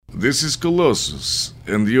This is Colossus,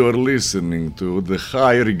 and you are listening to The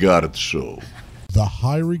High Regard Show. The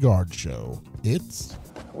High Regard Show. It's...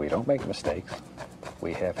 We don't make mistakes.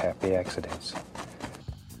 We have happy accidents.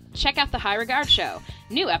 Check out The High Regard Show.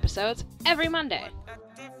 New episodes every Monday.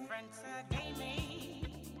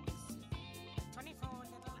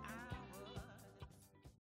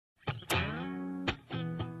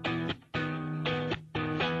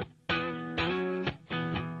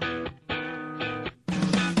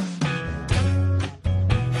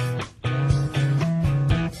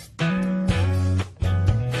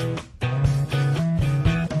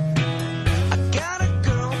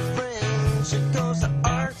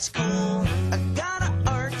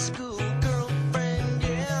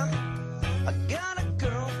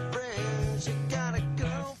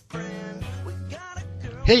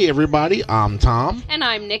 Hey everybody, I'm Tom. And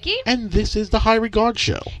I'm Nikki, And this is the High Regard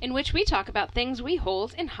Show. in which we talk about things we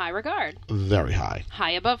hold in high regard. Very high.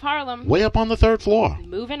 High above Harlem. Way up on the third floor.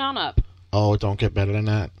 Moving on up. Oh, it don't get better than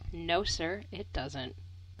that. No, sir, it doesn't.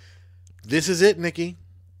 This is it, Nikki.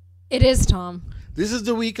 It is, Tom. This is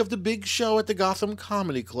the week of the big show at the Gotham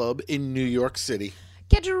Comedy Club in New York City.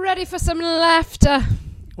 Get ready for some laughter.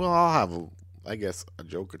 Well, I'll have, I guess, a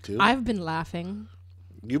joke or two. I've been laughing.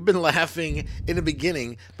 You've been laughing in the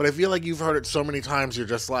beginning, but I feel like you've heard it so many times you're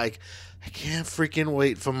just like, I can't freaking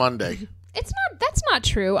wait for Monday. That's not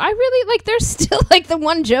true. I really, there's still, the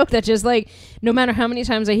one joke that just, no matter how many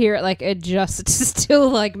times I hear it, it just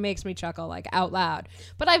still, makes me chuckle, out loud.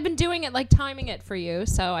 But I've been doing it, timing it for you,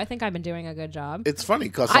 so I think I've been doing a good job. It's funny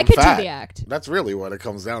because I I'm could fat. do the act. That's really what it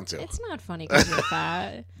comes down to. It's not funny because you're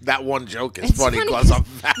fat. That one joke is It's funny funny because I'm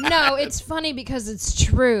fat. No, it's funny because it's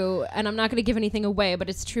true, and I'm not going to give anything away, but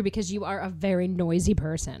it's true because you are a very noisy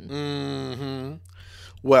person. Mm-hmm.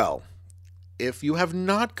 Well, if you have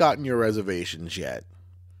not gotten your reservations yet,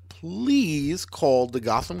 please call the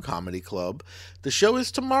Gotham Comedy Club. The show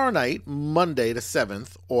is tomorrow night, Monday the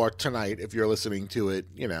 7th, or tonight if you're listening to it,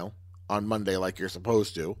 on Monday like you're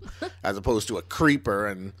supposed to, as opposed to a creeper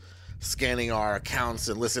and scanning our accounts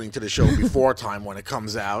and listening to the show before time when it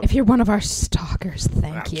comes out. If you're one of our stalkers,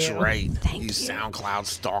 thank you. That's right. Thank you you. SoundCloud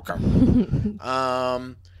stalker.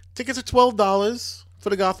 Tickets are $12 for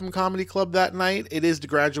the Gotham Comedy Club that night. It is the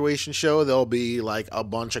graduation show. There'll be a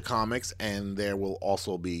bunch of comics, and there will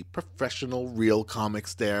also be professional real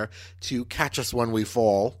comics there to catch us when we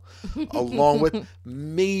fall, along with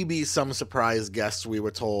maybe some surprise guests, we were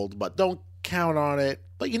told, but don't count on it.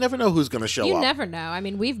 But you never know who's going to show up. You never know. I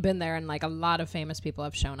mean, we've been there, and a lot of famous people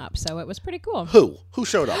have shown up, so it was pretty cool. Who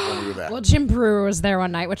showed up when we were there? Well, Jim Brewer was there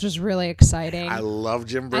one night, which was really exciting. I love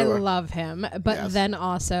Jim I Brewer. love him. But Yes. then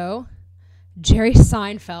also, Jerry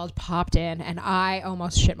Seinfeld popped in, and I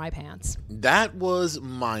almost shit my pants. That was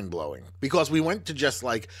mind-blowing because we went to just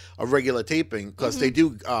a regular taping because they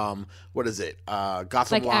do what is it,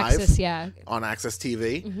 Gotham Live Access, yeah. on Access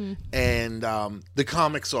TV, and the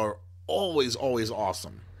comics are always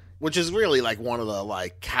awesome, which is really one of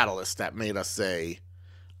the catalysts that made us say,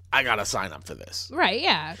 I gotta sign up for this. Right,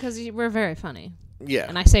 yeah, because we're very funny. Yeah.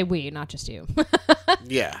 And I say we, not just you.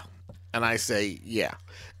 Yeah. And I say, yeah.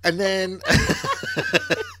 And then,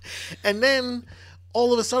 and then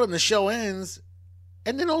all of a sudden the show ends,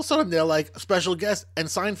 and then all of a sudden they're a special guest, and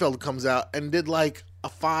Seinfeld comes out and did a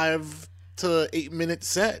 5 to 8 minute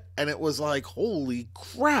set, and it was holy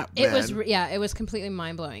crap, man. It was completely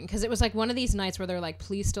mind-blowing because it was one of these nights where they're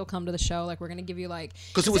please still come to the show, we're gonna give you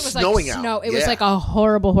because it was snowing out. It was a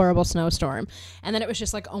horrible snowstorm, and then it was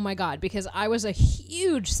just oh my god, because I was a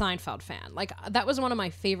huge Seinfeld fan. That was one of my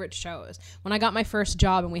favorite shows. When I got my first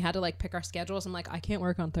job and we had to pick our schedules, I'm I can't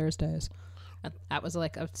work on Thursdays. That was a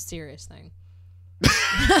serious thing.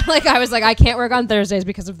 I was I can't work on Thursdays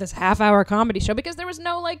because of this half-hour comedy show, because there was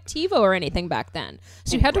no TiVo or anything back then,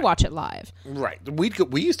 so you had to watch it live. Right.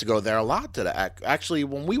 We used to go there a lot to actually,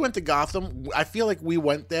 when we went to Gotham, I feel like we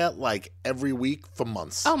went there every week for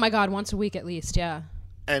months. Oh my god, once a week at least. Yeah,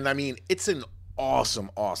 And I mean, it's an awesome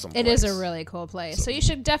place. it is a really cool place. So you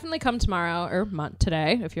should definitely come tomorrow or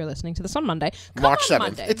today if you're listening to this on Monday. Come March on 7th.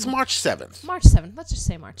 Monday. It's March 7th. March 7th. Let's just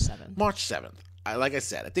say March 7th. March 7th. Like I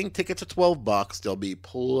said, I think tickets are $12. There'll be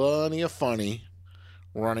plenty of funny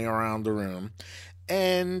running around the room.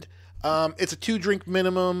 And it's a 2-drink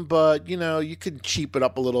minimum, but, you could cheap it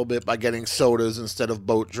up a little bit by getting sodas instead of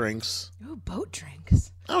boat drinks. Ooh, boat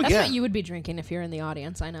drinks. Oh, That's yeah. what you would be drinking if you're in the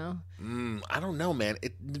audience, I know. I don't know, man.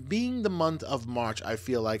 Being the month of March, I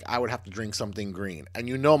feel like I would have to drink something green. And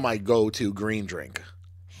my go-to green drink.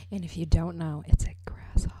 And if you don't know, it's a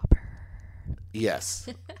grasshopper. Yes,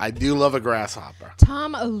 I do love a grasshopper.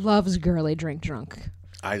 Tom loves girly drink drunk.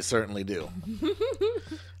 I certainly do.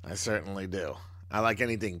 I certainly do. I like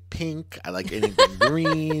anything pink. I like anything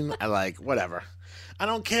green. I like whatever. I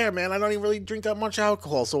don't care, man. I don't even really drink that much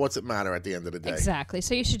alcohol, so what's it matter at the end of the day? Exactly.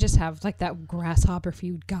 So you should just have like that grasshopper if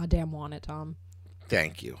you goddamn want it, Tom.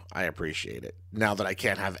 Thank you. I appreciate it. Now that I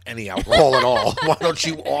can't have any alcohol at all, why don't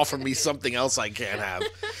you offer me something else I can't have?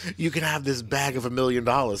 You can have this bag of $1 million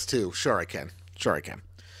too. Sure I can.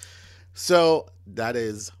 So that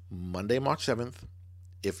is Monday, March 7th.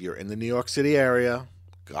 If you're in the New York City area,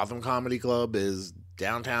 Gotham Comedy Club is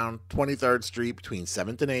downtown 23rd Street between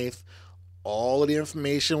 7th and 8th. All of the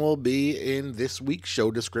information will be in this week's show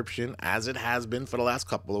description, as it has been for the last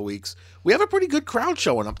couple of weeks. We have a pretty good crowd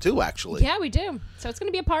showing up, too, actually. Yeah, we do. So it's going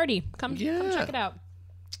to be a party. Come check it out.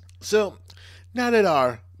 So, now that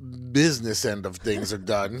our business end of things are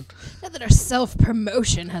done. Now that our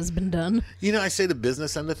self-promotion has been done. You know, I say the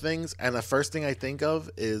business end of things, and the first thing I think of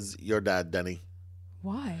is your dad, Denny.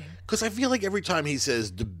 Why? Because I feel like every time he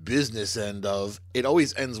says the business end of, it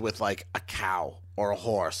always ends with, like, a cow. Or a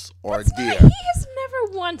horse, or a deer. He has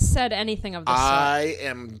never once said anything of the sort. I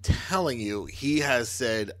am telling you, he has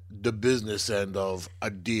said the business end of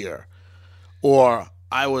a deer. Or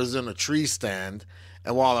I was in a tree stand,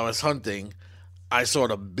 and while I was hunting, I saw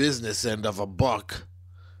the business end of a buck.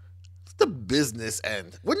 It's the business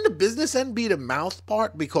end. Wouldn't the business end be the mouth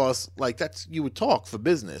part? Because, like, that's, you would talk for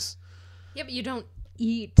business. Yeah, but you don't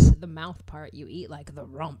eat the mouth part. You eat, like, the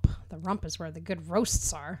rump. The rump is where the good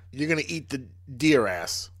roasts are. You're going to eat the deer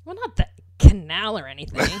ass. Well, not the canal or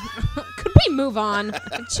anything. Could we move on?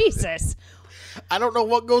 Jesus. I don't know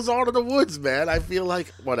what goes on in the woods, man. I feel like,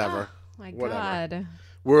 whatever. Oh, my Whatever. God.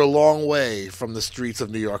 We're a long way from the streets of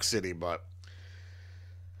New York City, but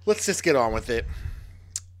let's just get on with it.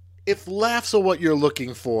 If laughs are what you're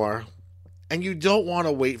looking for, and you don't want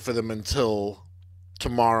to wait for them until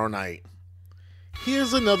tomorrow night,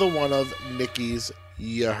 here's another one of Nikki's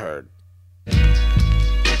You Heard.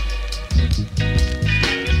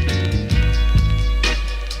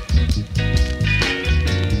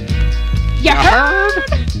 You heard?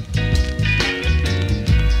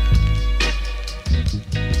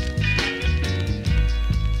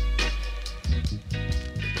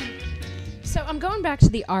 So I'm going back to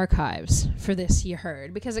the archives for this You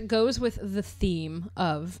Heard because it goes with the theme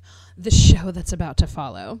of the show that's about to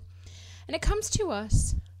follow. And it comes to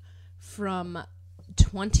us from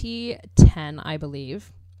 2010, I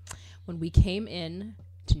believe, when we came in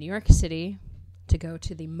to New York City to go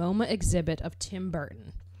to the MoMA exhibit of Tim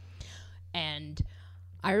Burton. And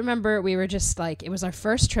I remember we were just like, it was our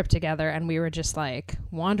first trip together, and we were just like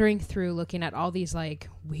wandering through looking at all these like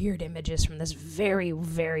weird images from this very,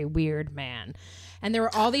 very weird man. And there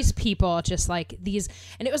were all these people just like these,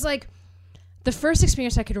 and it was like the first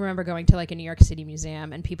experience I could remember going to like a New York City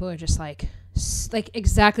museum, and people are just like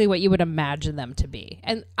exactly what you would imagine them to be.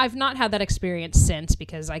 And I've not had that experience since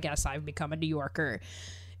because I guess I've become a New Yorker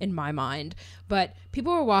in my mind. But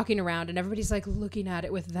people were walking around and everybody's like looking at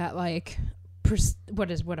it with that like,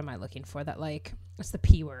 what am I looking for? That like, what's the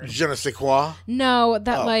P word? Je ne sais quoi? No,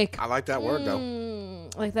 that like. I like that word though.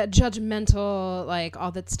 Like that judgmental, like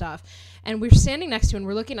all that stuff. And we're standing next to and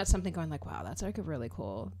we're looking at something going like, wow, that's like a really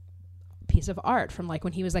cool piece of art from like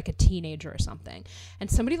when he was like a teenager or something. And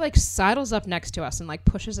somebody like sidles up next to us and like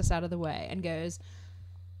pushes us out of the way and goes,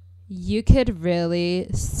 you could really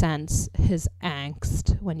sense his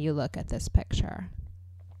angst when you look at this picture.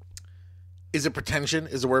 Is it pretension?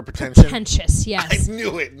 Is the word pretension? Pretentious, yes. I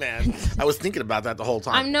knew it, man. I was thinking about that the whole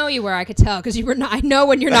time. I know you were. I could tell because you were not. I know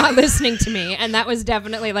when you're not listening to me, and that was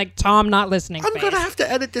definitely like Tom not listening. I'm gonna have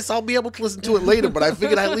to edit this. I'll be able to listen to it later, but I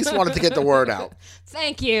figured I at least wanted to get the word out.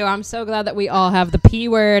 Thank you. I'm so glad that we all have the P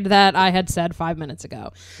word that I had said 5 minutes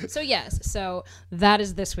ago. So yes, so that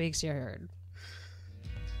is this week's You Heard.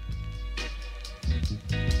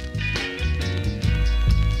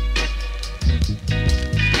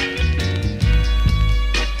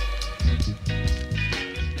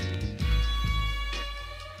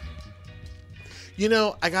 You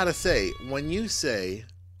know, I gotta say, when you say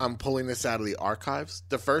I'm pulling this out of the archives,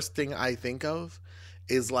 the first thing I think of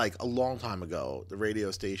is like a long time ago, the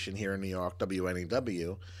radio station here in New York,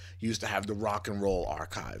 WNEW, used to have the rock and roll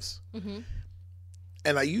archives. Mm-hmm.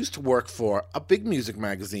 And I used to work for a big music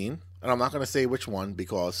magazine, and I'm not going to say which one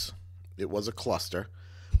because it was a cluster,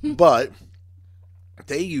 but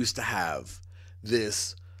they used to have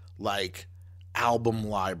this like album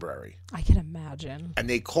library. I can imagine. And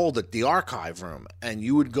they called it the archive room. And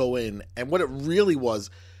you would go in, and what it really was,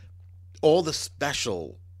 all the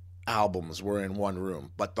special albums were in one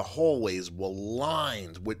room, but the hallways were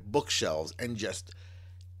lined with bookshelves and just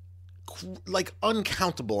like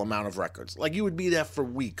uncountable amount of records. Like you would be there for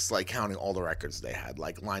weeks, like counting all the records they had,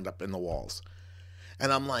 like lined up in the walls.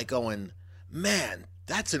 And I'm like going, man,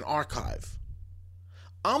 that's an archive.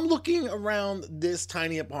 I'm looking around this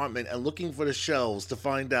tiny apartment and looking for the shelves to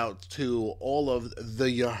find out to all of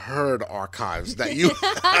the You Heard archives that you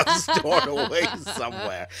have stored away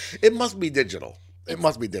somewhere. It must be digital. It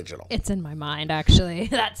must be digital. It's in my mind, actually.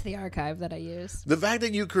 That's the archive that I use. The fact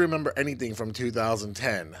that you can remember anything from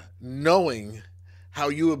 2010, knowing how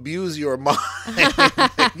you abuse your mind,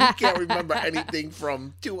 you can't remember anything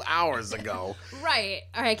from 2 hours ago. Right.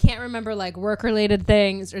 I can't remember like work-related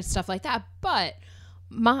things or stuff like that, but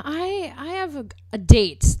I have a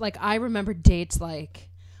dates. Like I remember dates like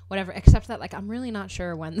whatever, except that like I'm really not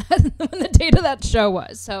sure when the date of that show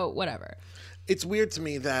was. So whatever. It's weird to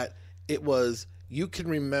me that it was you can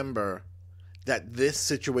remember that this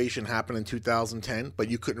situation happened in 2010, but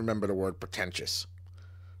you couldn't remember the word pretentious.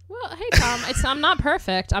 Well, hey Tom, I'm not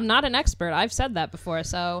perfect. I'm not an expert. I've said that before.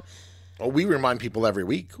 So Well, we remind people every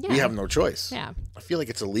week. We have no choice. Yeah. I feel like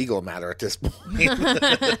it's a legal matter at this point.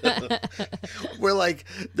 We're like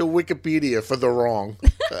the Wikipedia for the wrong.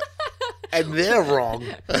 And they're wrong.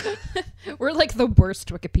 We're like the worst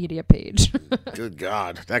Wikipedia page. Good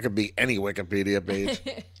God. That could be any Wikipedia page.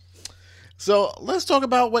 So let's talk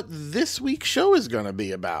about what this week's show is going to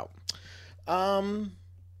be about.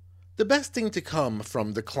 The best thing to come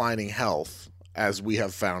from declining health, as we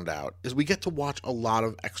have found out, is we get to watch a lot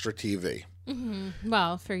of extra TV. Mm-hmm.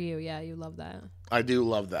 Well, for you, yeah, you love that. I do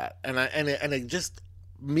love that. And it just,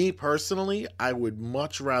 me personally, I would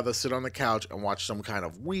much rather sit on the couch and watch some kind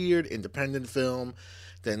of weird independent film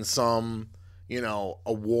than some,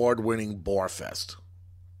 award-winning bore fest.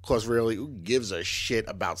 Because really, who gives a shit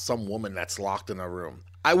about some woman that's locked in a room?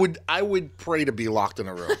 I would pray to be locked in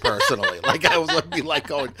a room, personally. Like, I would be like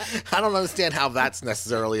going, I don't understand how that's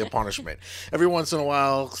necessarily a punishment. Every once in a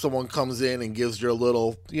while, someone comes in and gives you a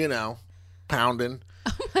little, pounding.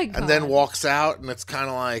 Oh my God. And then walks out, and it's kind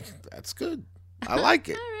of like, that's good. I like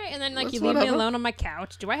it. All right, and then That's you leave me whatever. alone on my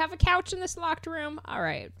couch. Do I have a couch in this locked room? All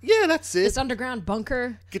right. Yeah, that's it. This underground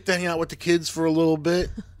bunker. Get to hang out with the kids for a little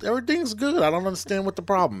bit. Everything's good. I don't understand what the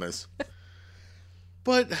problem is.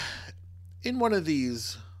 But in one of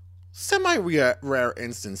these semi-rare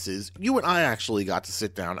instances, you and I actually got to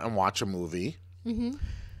sit down and watch a movie. Mm-hmm.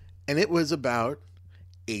 And it was about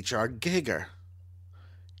H.R. Giger.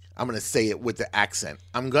 I'm going to say it with the accent.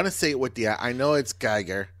 I know it's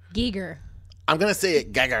Geiger. Giger. I'm going to say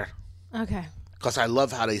it Geiger. Okay. Because I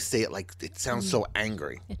love how they say it. Like, it sounds so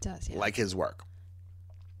angry. It does, yeah. Like his work.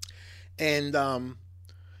 And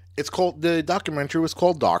the documentary was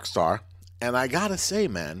called Dark Star. And I gotta say,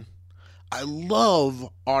 man, I love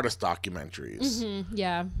artist documentaries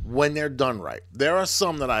Yeah. when they're done right. There are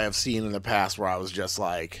some that I have seen in the past where I was just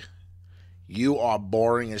like, you are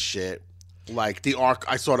boring as shit. Like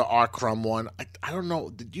I saw the R. Crumb one. I don't know.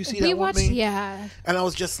 Did you see that with me? Yeah. And I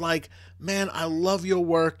was just like, man, I love your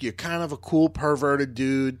work. You're kind of a cool perverted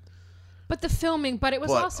dude. But it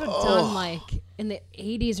was also done like in the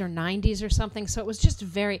 80s or 90s or something. So it was just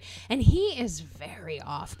and he is very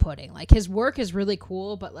off-putting. Like his work is really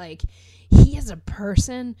cool, but like he as a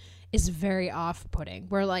person is very off-putting.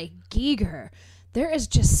 Where like Giger, there is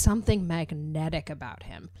just something magnetic about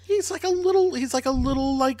him. He's like a little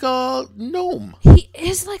gnome. He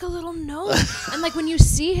is like a little gnome. And like when you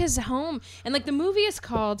see his home, and like the movie is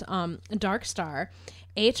called Dark Star,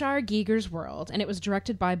 H.R. Giger's World, and it was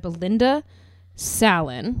directed by Belinda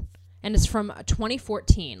Sallin, and it's from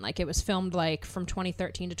 2014. Like it was filmed like from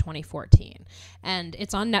 2013 to 2014, and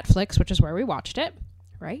it's on Netflix, which is where we watched it.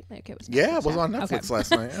 Right? Like it was. Yeah, it was on Netflix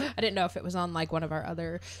last night. Yeah. I didn't know if it was on like one of our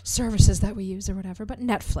other services that we use or whatever, but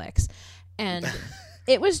Netflix, and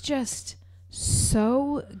it was just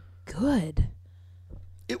so good.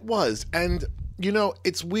 It was, and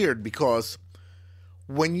it's weird because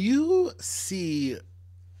when you see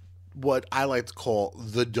what I like to call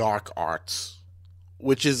the dark arts,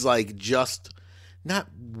 which is like just not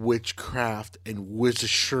witchcraft and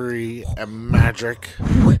wizardry and magic,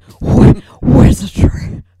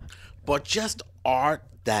 Wizardry, but just art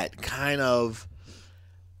that kind of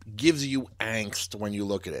gives you angst when you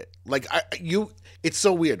look at it. Like it's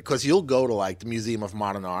so weird because you'll go to like the Museum of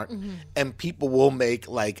Modern Art and people will make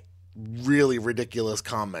like really ridiculous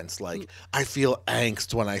comments like, I feel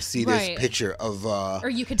angst when I see this picture of or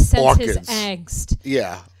you could sense orchids. his angst.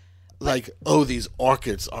 Yeah. Like, these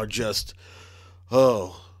orchids are just,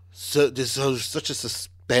 so there's such a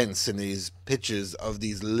suspense in these pictures of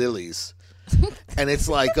these lilies. And it's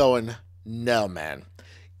like going, no, man.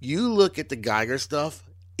 You look at the Geiger stuff,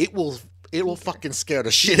 it will fucking scare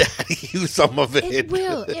the shit out of you, some of it. It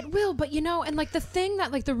will. But and like the thing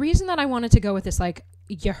that like the reason that I wanted to go with this like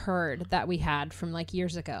You Heard that we had from like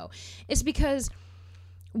years ago is because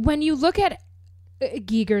when you look at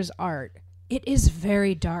Giger's art, it is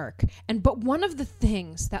very dark. But one of the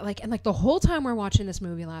things that the whole time we're watching this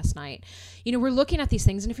movie last night, we're looking at these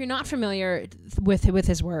things, and if you're not familiar with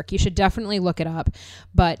his work, you should definitely look it up.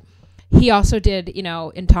 But he also did,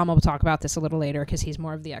 and Tom will talk about this a little later because he's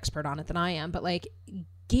more of the expert on it than I am. But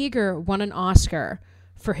Giger won an Oscar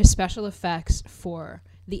for his special effects for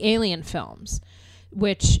the Alien films,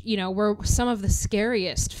 which, were some of the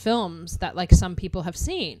scariest films that some people have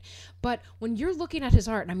seen. But when you're looking at his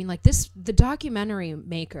art, the documentary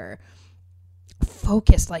maker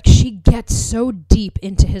focused, she gets so deep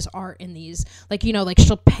into his art in these,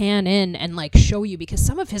 she'll pan in and show you, because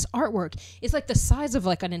some of his artwork is the size of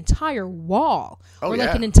an entire wall or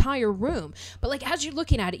an entire room. But as you're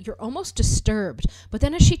looking at it, you're almost disturbed. But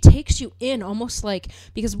then as she takes you in, almost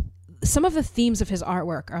because some of the themes of his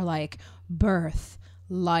artwork are birth,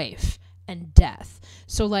 life, and death.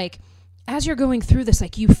 So as you're going through this,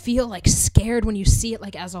 you feel scared when you see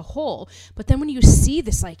it as a whole. But then when you see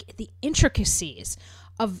this, the intricacies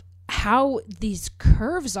of how these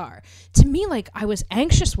curves are, to me, I was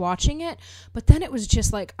anxious watching it, but then it was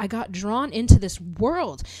just I got drawn into this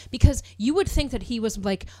world, because you would think that he was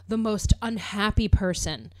the most unhappy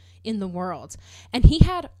person in the world. And he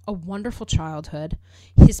had a wonderful childhood.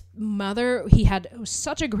 His mother, he had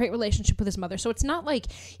such a great relationship with his mother. So it's not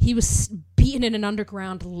he was beaten in an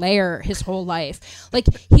underground lair his whole life.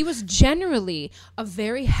 He was generally a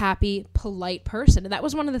very happy, polite person. And that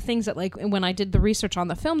was one of the things that when I did the research on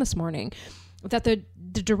the film this morning, that the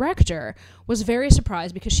director was very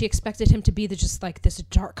surprised, because she expected him to be this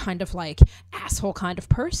dark kind of asshole kind of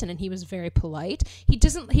person, and he was very polite. He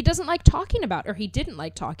doesn't like talking about, or he didn't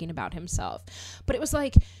like talking about himself. But it was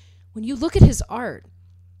when you look at his art,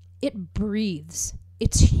 it breathes.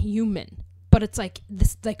 It's human, but it's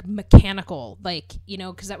this mechanical,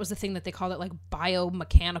 because that was the thing that they called it,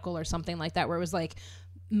 biomechanical or something like that, where it was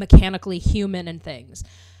mechanically human and things.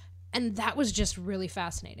 And that was just really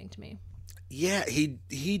fascinating to me. Yeah,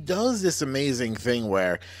 he does this amazing thing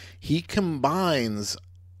where he combines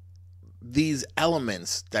these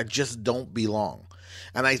elements that just don't belong.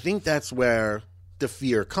 And I think that's where the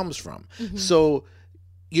fear comes from. Mm-hmm. So,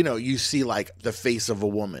 you see the face of a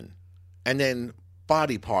woman, and then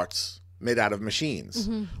body parts made out of machines,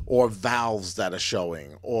 mm-hmm. or valves that are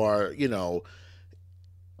showing, or,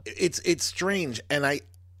 it's strange. And I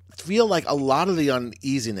feel a lot of the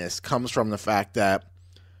uneasiness comes from the fact that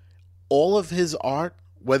all of his art,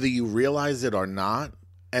 whether you realize it or not,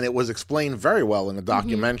 and it was explained very well in the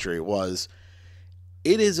documentary, mm-hmm.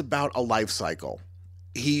 It is about a life cycle.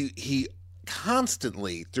 He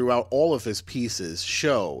constantly, throughout all of his pieces,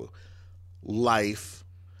 show life,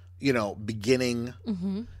 beginning,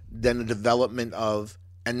 mm-hmm. then the development of,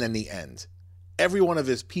 and then the end. Every one of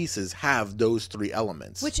his pieces have those three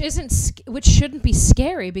elements, which shouldn't be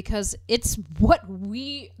scary, because it's what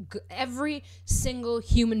every single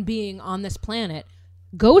human being on this planet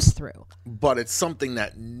goes through. But it's something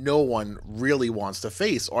that no one really wants to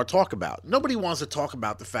face or talk about. Nobody wants to talk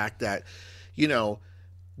about the fact that,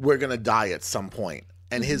 we're going to die at some point.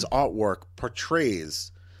 And his artwork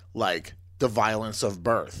portrays the violence of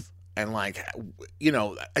birth. And I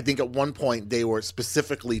think at one point they were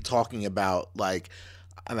specifically talking about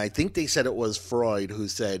and I think they said it was Freud who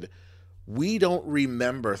said, we don't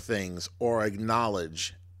remember things or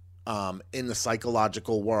acknowledge in the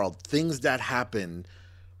psychological world things that happen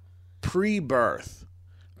pre-birth,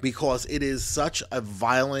 because it is such a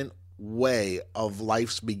violent way of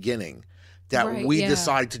life's beginning that we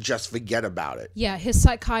decide to just forget about it. Yeah, his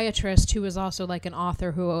psychiatrist, who was also an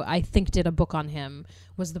author who I think did a book on him,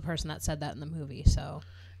 was the person that said that in the movie. So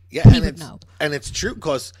yeah, and it's true,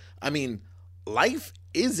 because life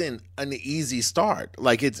isn't an easy start.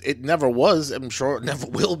 It never was. I'm sure it never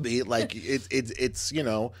will be. It's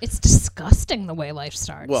it's disgusting the way life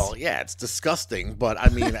starts. Well, yeah, it's disgusting. But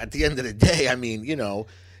at the end of the day,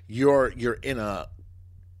 you're in a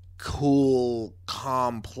cool,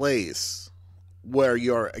 calm place where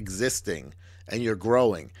you're existing and you're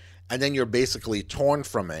growing, and then you're basically torn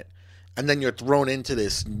from it, and then you're thrown into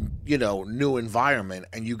this new environment,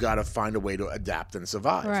 and you got to find a way to adapt and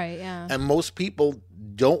survive. Right, yeah. And most people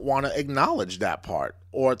don't want to acknowledge that part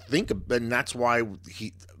or think of, and that's why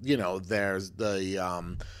there's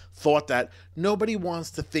the thought that nobody wants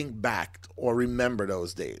to think back or remember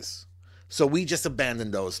those days, so we just abandon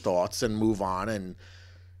those thoughts and move on and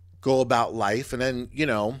go about life. And then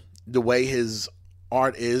the way his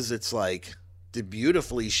art is, it's the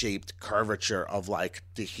beautifully shaped curvature of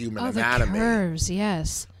the human anatomy. The curves,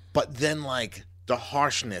 yes. But then the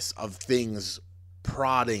harshness of things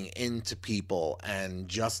prodding into people and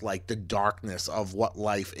just like the darkness of what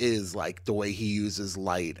life is, like the way he uses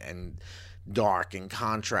light and dark and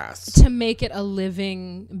contrasts to make it a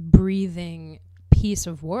living, breathing piece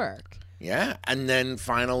of work. Yeah, and then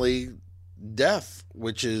finally death,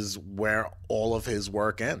 which is where all of his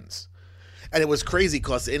work ends. And it was crazy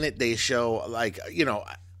because in it they show, like, you know,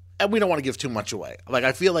 and we don't want to give too much away. Like,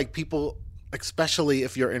 I feel like people, especially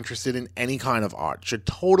if you're interested in any kind of art, should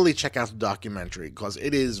totally check out the documentary because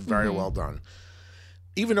it is very well done.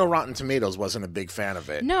 Even though Rotten Tomatoes wasn't a big fan of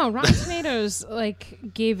it. No, Rotten Tomatoes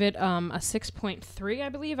gave it a 6.3, I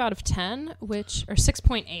believe, out of 10, or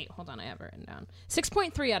 6.8. Hold on, I have it written down.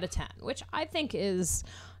 6.3 out of 10, which I think is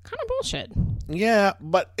kind of bullshit. Yeah,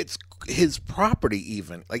 but it's his property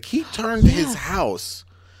even. Like, he turned his house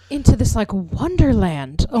into this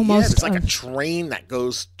wonderland almost. Yeah, it's like a train that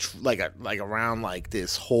goes around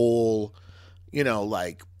this whole,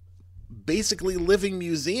 basically living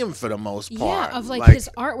museum for the most part. Yeah, of his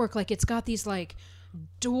artwork. It's got these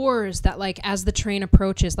doors that as the train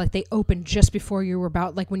approaches, they open just before you're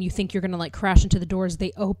about, when you think you're gonna crash into the doors,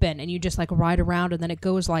 they open and you just ride around, and then it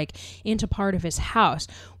goes into part of his house,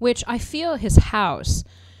 which I feel his house,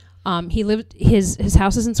 his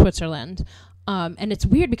house is in Switzerland. And it's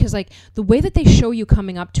weird because the way that they show you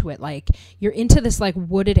coming up to it, you're into this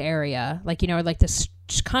wooded area, this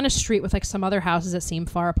kind of street with some other houses that seem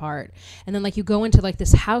far apart, and then you go into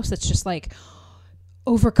this house that's just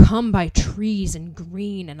overcome by trees and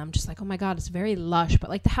green, and I'm just oh my god, it's very lush,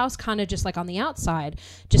 but the house kind of just on the outside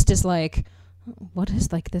just is what is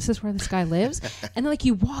this is where this guy lives. And then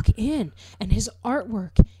you walk in and his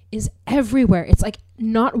artwork is everywhere. It's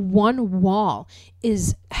not one wall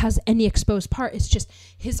has any exposed part. It's just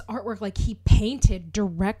his artwork, he painted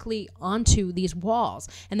directly onto these walls,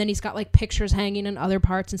 and then he's got pictures hanging in other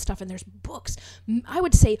parts and stuff, and there's books. I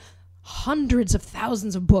would say hundreds of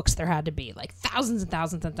thousands of books there had to be, thousands and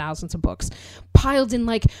thousands and thousands of books piled in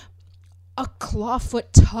a clawfoot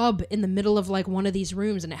tub in the middle of one of these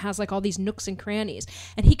rooms, and it has all these nooks and crannies,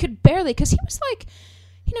 and he could barely, because he was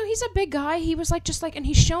he's a big guy, he was and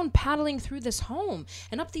he's shown paddling through this home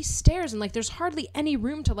and up these stairs, and there's hardly any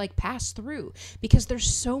room to pass through because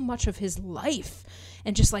there's so much of his life,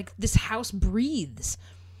 and just this house breathes.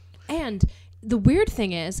 And the weird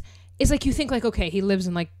thing is you think okay, he lives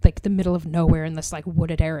in the middle of nowhere in this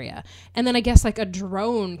wooded area, and then I guess a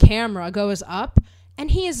drone camera goes up, and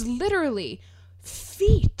he is literally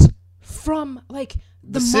feet from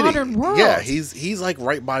the modern world. Yeah, he's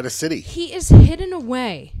right by the city. He is hidden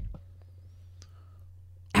away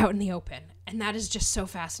out in the open, and that is just so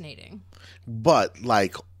fascinating. But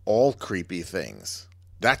all creepy things,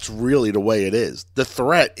 that's really the way it is. The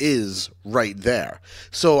threat is right there.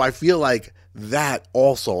 So I feel that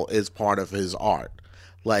also is part of his art.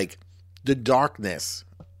 The darkness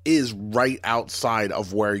is right outside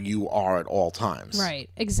of where you are at all times. Right,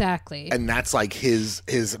 exactly. And that's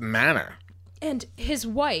his manner. And his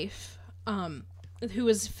wife, who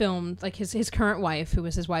was filmed, his current wife, who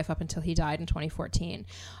was his wife up until he died in 2014,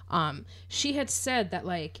 she had said that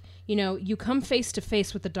you come face to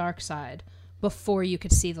face with the dark side before you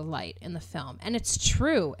could see the light in the film. And it's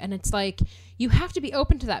true. And it's you have to be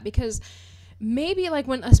open to that, because maybe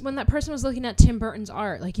when that person was looking at Tim Burton's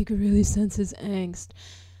art, you could really sense his angst.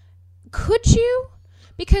 Could you?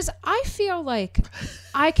 Because I feel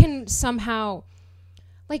I can somehow,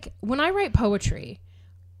 when I write poetry,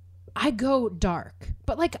 I go dark.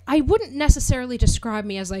 But I wouldn't necessarily describe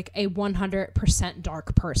me as a 100%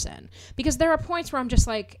 dark person. Because there are points where I'm just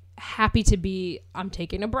happy to be, I'm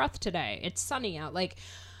taking a breath today. It's sunny out.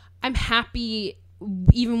 I'm happy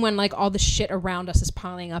even when all the shit around us is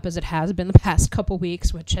piling up, as it has been the past couple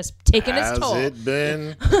weeks, which has taken its toll. Has it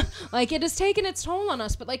been? It has taken its toll on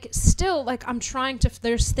us, but still, I'm trying to,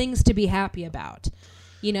 there's things to be happy about,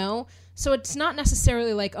 So it's not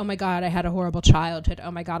necessarily oh my god, I had a horrible childhood,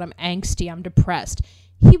 oh my god, I'm angsty, I'm depressed.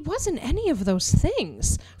 He wasn't any of those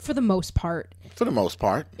things for the most part. For the most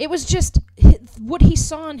part. It was just what he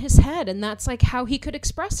saw in his head, and that's how he could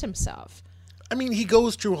express himself. I mean, he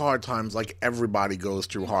goes through hard times like everybody goes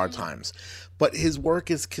through hard times. But his work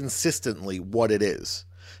is consistently what it is.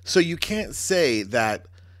 So you can't say that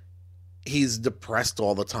he's depressed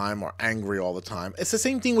all the time or angry all the time. It's the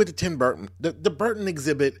same thing with the Tim Burton. The Burton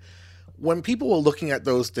exhibit, when people were looking at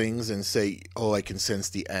those things and say, oh, I can sense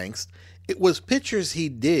the angst, it was pictures he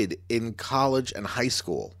did in college and high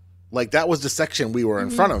school. That was the section we were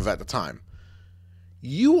in front of at the time.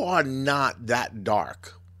 You are not that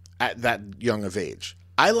dark at that young of age.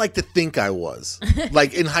 I like to think I was.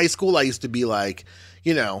 In high school, I used to be I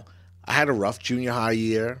had a rough junior high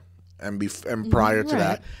year, and prior to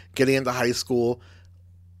that, getting into high school,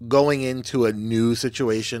 going into a new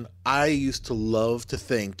situation, I used to love to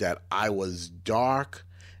think that I was dark.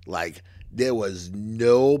 Like, there was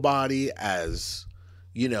nobody as,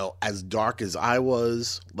 as dark as I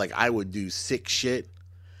was. Like, I would do sick shit.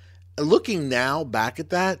 Looking now back at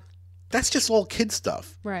that, that's just all kid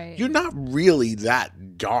stuff. Right. You're not really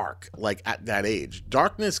that dark, like, at that age.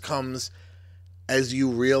 Darkness comes as you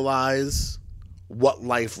realize what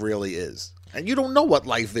life really is. And you don't know what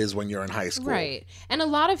life is when you're in high school. Right. And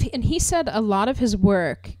he said a lot of his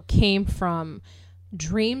work came from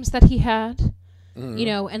dreams that he had,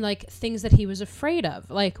 and like things that he was afraid of.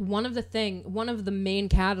 Like one of the main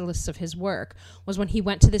catalysts of his work was when he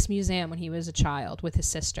went to this museum when he was a child with his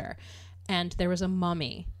sister, and there was a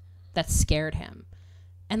mummy that scared him.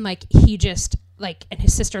 And like he just and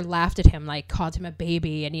his sister laughed at him, like called him a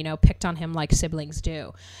baby and, picked on him like siblings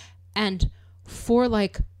do. And for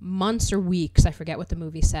like months or weeks, I forget what the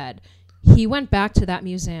movie said, he went back to that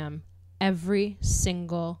museum every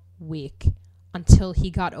single week until he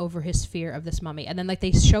got over his fear of this mummy. And then like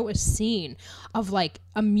they show a scene of like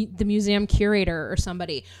the museum curator or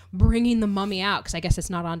somebody bringing the mummy out, because I guess it's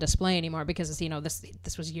not on display anymore because it's,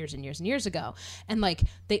 this was years and years and years ago. And like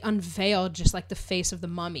they unveiled just like the face of the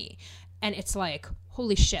mummy. And it's like,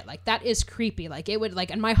 holy shit, like that is creepy. Like it would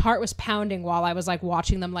and my heart was pounding while I was like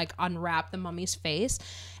watching them like unwrap the mummy's face.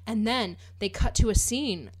 And then they cut to a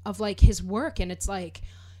scene of like his work, and it's like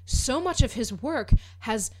so much of his work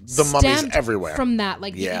has the mummies stemmed everywhere from that,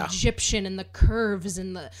 like the Egyptian and the curves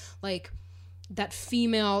and the like that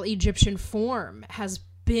female Egyptian form has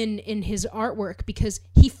been in his artwork because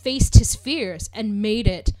he faced his fears and made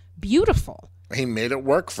it beautiful. He made it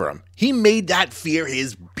work for him. He made that fear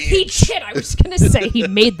his bitch. He did. I was going to say he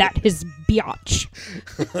made that his biatch.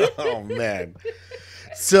 Oh, man.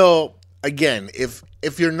 So, again, if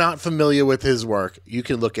you're not familiar with his work, you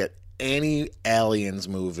can look at any Aliens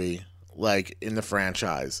movie, like in the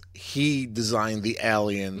franchise. He designed the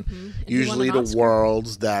alien, usually the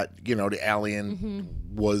worlds that, the alien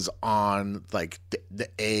was on, like the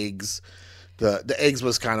eggs. The eggs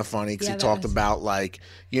was kind of funny because he talked about, like,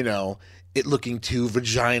 it looking too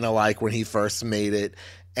vagina-like when he first made it,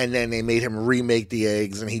 and then they made him remake the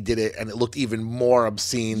eggs, and he did it, and it looked even more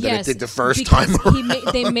obscene than it did the first time around.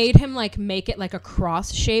 They made him like make it like a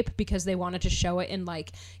cross shape because they wanted to show it in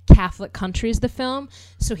like Catholic countries, the film.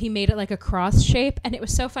 So he made it like a cross shape, and it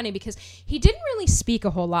was so funny because he didn't really speak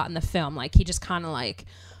a whole lot in the film. Like he just kind of like,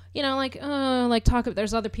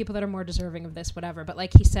 there's other people that are more deserving of this, whatever. But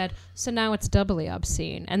like he said, so now it's doubly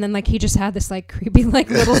obscene. And then like he just had this like creepy like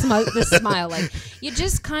little this smile. Like you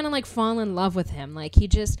just kind of like fall in love with him. Like he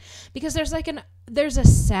just, because there's a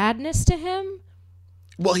sadness to him.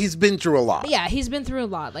 Well, he's been through a lot. Yeah, he's been through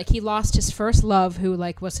a lot. Like he lost his first love, who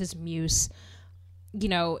like was his muse.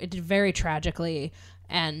 It did very tragically.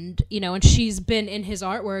 And, and she's been in his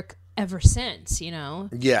artwork ever since,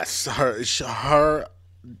 Yes,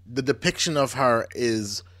 the depiction of her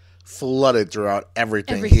is flooded throughout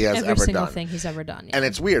everything he has ever done. Every single thing he's ever done. Yeah. And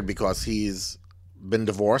it's weird because he's been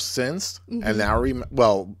divorced since, and now,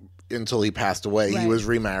 until he passed away, he was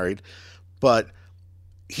remarried. But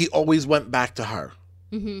he always went back to her.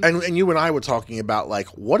 And you and I were talking about, like,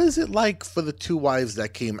 what is it like for the two wives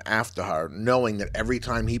that came after her, knowing that every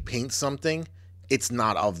time he paints something, it's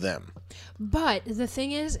not of them. But the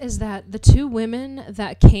thing is that the two women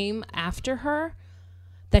that came after her,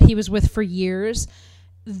 that he was with for years,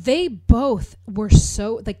 they both were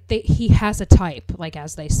so like he has a type, like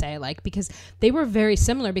as they say, like because they were very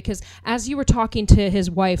similar. Because as you were talking to his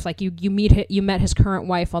wife, like you met his current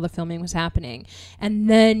wife while the filming was happening, and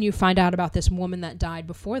then you find out about this woman that died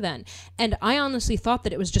before then. And I honestly thought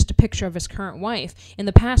that it was just a picture of his current wife in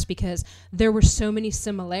the past because there were so many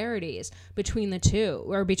similarities between the two,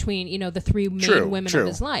 or between the three main women of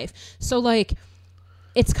his life. So like,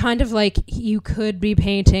 it's kind of like you could be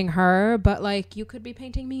painting her, but like you could be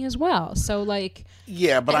painting me as well. So like,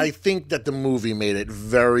 yeah, but I think that the movie made it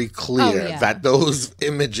very clear that those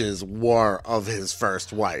images were of his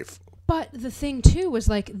first wife. But the thing too was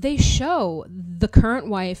like they show the current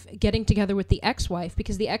wife getting together with the ex-wife,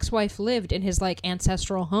 because the ex-wife lived in his like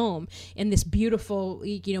ancestral home in this beautiful,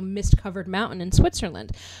 mist-covered mountain in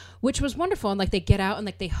Switzerland, which was wonderful. And like they get out and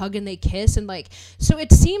like they hug and they kiss, and like, so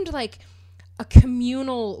it seemed like a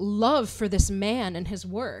communal love for this man and his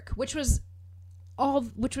work, which was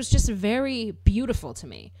just very beautiful to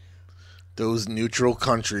me. Those neutral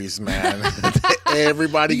countries, man.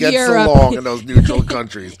 Everybody gets Europe. along in those neutral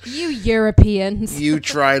countries. You Europeans. You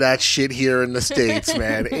try that shit here in the States,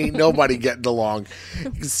 man. Ain't nobody getting along.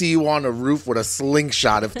 You can see you on the roof with a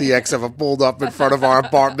slingshot if the ex ever pulled up in front of our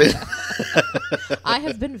apartment. I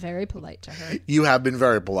have been very polite to her. You have been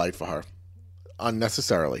very polite for her.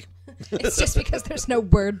 Unnecessarily. It's just because there's no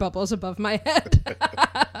word bubbles above my head.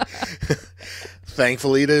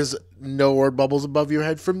 Thankfully, there's no word bubbles above your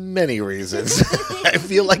head for many reasons. I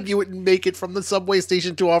feel like you wouldn't make it from the subway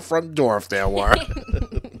station to our front door if there were.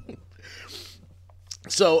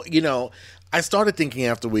 So, I started thinking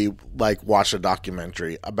after we watched a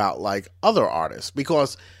documentary about other artists,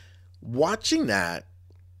 because watching that,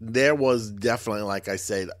 there was definitely, like I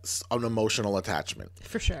said, an emotional attachment.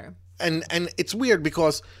 For sure. And it's weird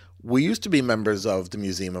because we used to be members of the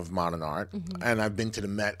Museum of Modern Art, and I've been to the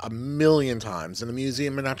Met a million times, and the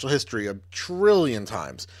Museum of Natural History a trillion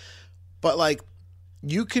times. But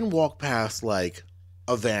you can walk past a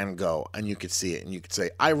Van Gogh and you could see it and you could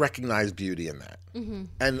say, I recognize beauty in that.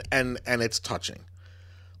 And it's touching.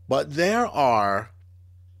 But there are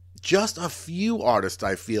just a few artists,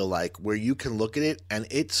 I feel where you can look at it and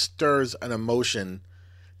it stirs an emotion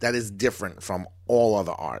that is different from all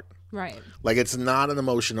other art. Right. It's not an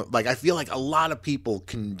emotion. I feel like a lot of people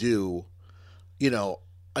can do,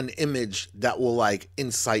 an image that will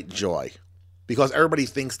incite joy, because everybody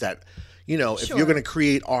thinks that, if you're going to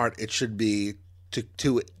create art, it should be to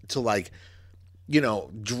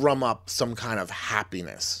drum up some kind of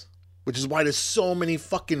happiness, which is why there's so many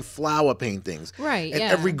fucking flower paintings. Right. And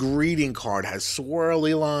yeah. every greeting card has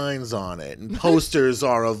swirly lines on it, and posters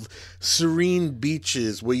are of serene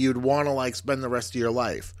beaches where you'd want to spend the rest of your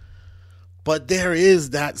life. But there is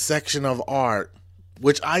that section of art,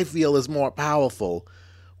 which I feel is more powerful,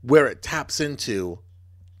 where it taps into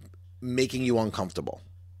making you uncomfortable.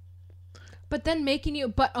 But then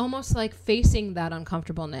but almost facing that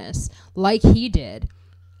uncomfortableness like he did.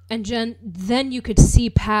 And then you could see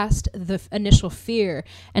past the initial fear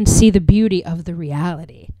and see the beauty of the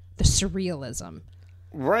reality, the surrealism.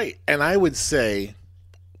 Right. And I would say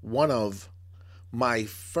one of my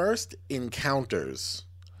first encounters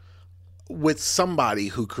with somebody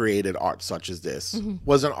who created art such as this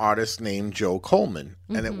was an artist named Joe Coleman.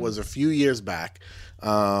 And it was a few years back.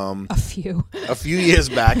 A few years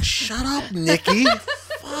back. Shut up, Nikki.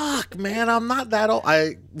 Fuck, man. I'm not that old.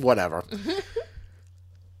 Whatever.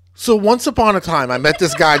 So once upon a time, I met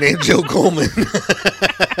this guy named Joe Coleman.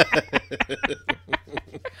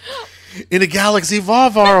 In a galaxy far,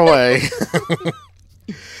 far away.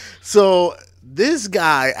 So this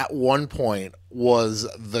guy at one point was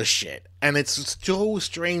the shit. And it's so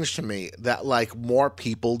strange to me that more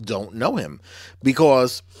people don't know him,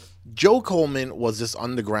 because Joe Coleman was this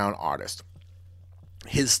underground artist.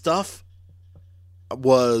 His stuff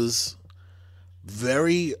was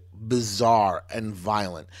very bizarre and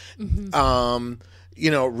violent.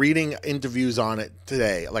 Reading interviews on it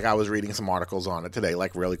today, I was reading some articles on it today,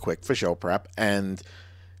 really quick for show prep. And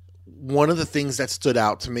one of the things that stood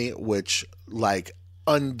out to me, which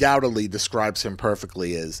undoubtedly describes him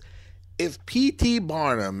perfectly, is if P.T.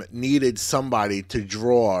 Barnum needed somebody to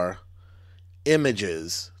draw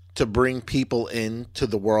images to bring people into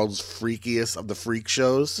the world's freakiest of the freak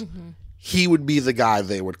shows, he would be the guy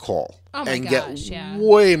they would call get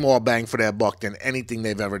way more bang for their buck than anything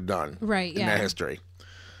they've ever done in their history.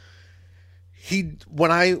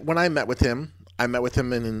 When I met with him,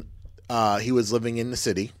 in he was living in the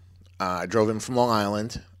city. I drove him from Long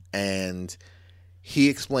Island, and he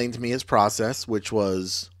explained to me his process, which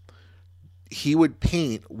was he would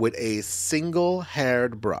paint with a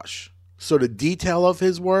single-haired brush. So the detail of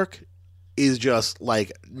his work is just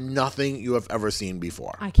nothing you have ever seen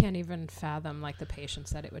before. I can't even fathom the patience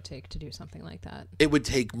that it would take to do something like that. It would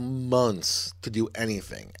take months to do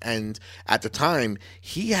anything. And at the time,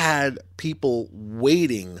 he had people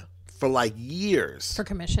waiting for years. For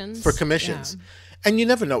commissions? Yeah. And you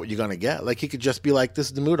never know what you're going to get. He could just be this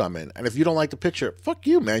is the mood I'm in. And if you don't like the picture, fuck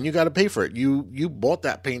you, man. You got to pay for it. You bought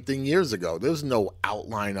that painting years ago. There's no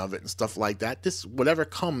outline of it and stuff like that. Whatever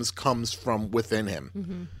comes from within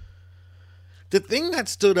him. The thing that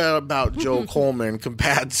stood out about Joe Coleman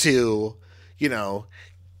compared to,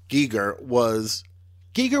 Giger was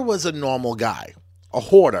a normal guy. A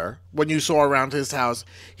hoarder. When you saw around his house,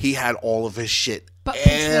 he had all of his shit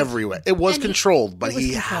everywhere. It was controlled, but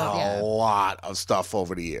he had a lot of stuff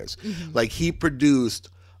over the years. He produced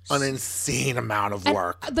an insane amount of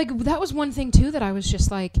work. That was one thing too that I was just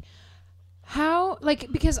how,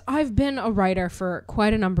 because I've been a writer for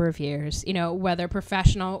quite a number of years, whether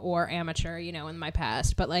professional or amateur, in my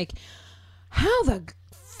past, but how the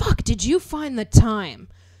fuck did you find the time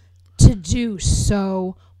to do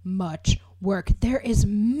so much work? There is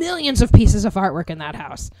millions of pieces of artwork in that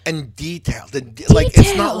house. And detail. Like,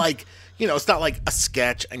 it's not like, it's not like a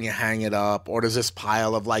sketch and you hang it up, or there's this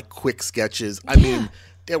pile of like quick sketches. I mean,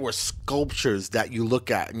 there were sculptures that you look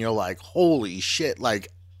at and you're like, holy shit. Like,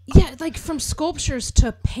 yeah, like from sculptures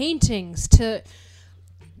to paintings to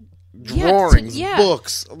drawings,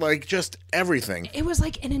 books, like just everything. It was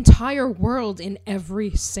like an entire world in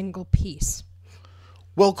every single piece.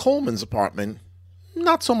 Well, Coleman's apartment,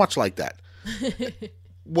 not so much like that.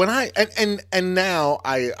 When and now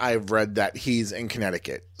I've read that he's in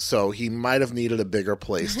Connecticut, so he might have needed a bigger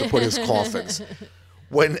place to put his coffins.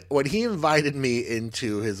 When he invited me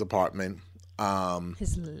into his apartment,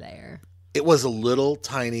 his lair, it was a little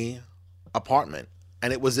tiny apartment,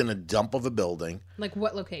 and it was in a dump of a building. Like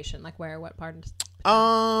what location? Like where? What part?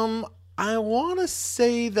 I want to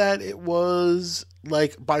say that it was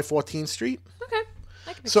like by 14th Street. Okay.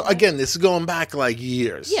 So again, this is going back like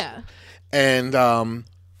years. Yeah. And I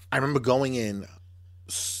remember going in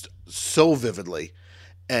so vividly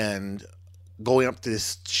and going up to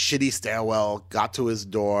this shitty stairwell, got to his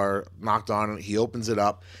door, knocked on it. He opens it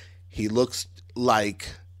up. He looks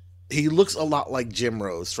a lot like Jim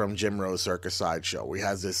Rose from Jim Rose Circus Sideshow, where he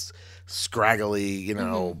has this scraggly,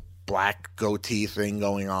 black goatee thing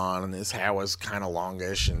going on, and his hair was kind of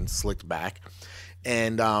longish and slicked back.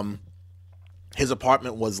 And his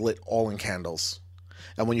apartment was lit all in candles.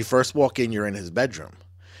 And when you first walk in, you're in his bedroom.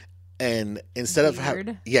 And instead of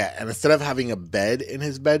having a bed in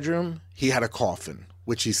his bedroom, he had a coffin,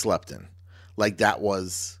 which he slept in. Like, that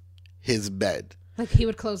was his bed. Like, he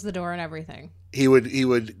would close the door and everything. He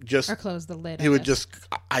would just, or close the lid. He would just,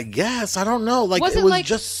 I guess, I don't know. Like, it was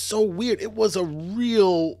just so weird. It was a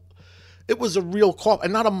real coffin,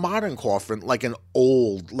 and not a modern coffin, like an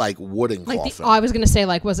old, like, wooden coffin. I was gonna say,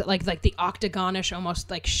 like, was it like the octagonish, almost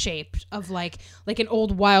like shape of like an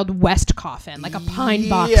old Wild West coffin, like a pine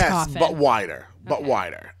box coffin, but wider,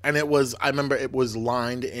 And it was, I remember, it was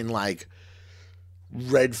lined in like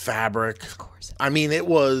red fabric. Of course. I mean, it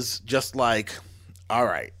was just like, all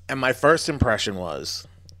right. And my first impression was,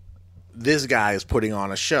 this guy is putting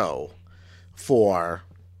on a show for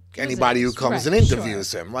anybody who comes and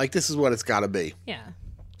interviews him. Like, this is what it's got to be. Yeah.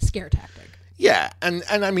 Scare tactic. Yeah. And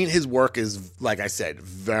I mean, his work is, like I said,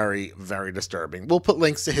 very, very disturbing. We'll put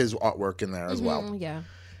links to his artwork in there as well. Yeah.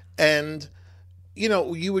 And,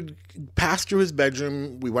 you would pass through his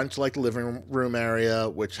bedroom. We went to like the living room area,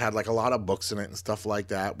 which had like a lot of books in it and stuff like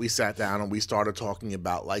that. We sat down and we started talking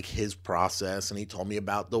about like his process. And he told me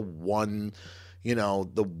about the one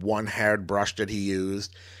haired brush that he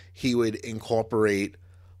used. He would incorporate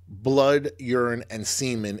blood, urine, and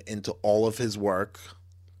semen into all of his work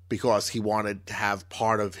because he wanted to have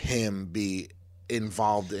part of him be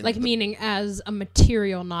involved in, like, meaning as a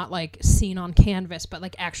material, not like seen on canvas, but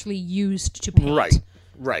like actually used to paint.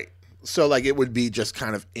 Right. So like it would be just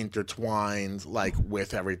kind of intertwined, like,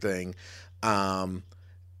 with everything.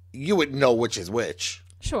 You would know which is which.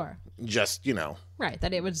 Sure. Just, Right,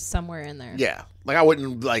 that it was somewhere in there. Yeah. Like I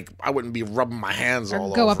wouldn't be rubbing my hands all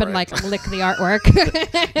over it. Go up and like lick the artwork.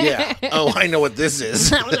 Yeah. Oh, I know what this is.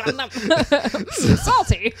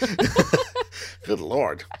 Salty. Good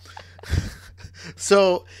Lord.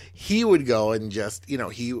 So he would go and just,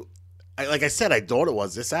 like I said, I thought it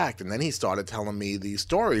was this act. And then he started telling me these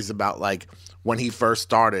stories about like when he first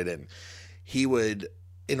started, and he would,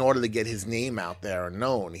 in order to get his name out there and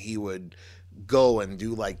known, he would go and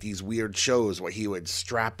do like these weird shows where he would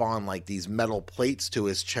strap on like these metal plates to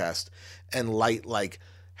his chest and light like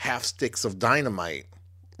half sticks of dynamite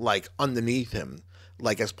like underneath him,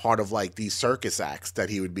 like as part of like these circus acts that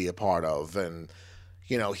he would be a part of. And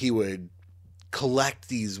he would collect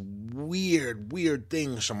these weird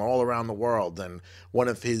things from all around the world. And one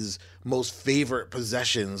of his most favorite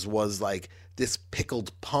possessions was like this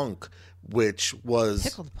pickled punk, which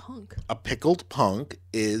was a pickled punk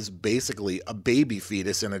is basically a baby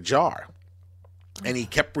fetus in a jar. And he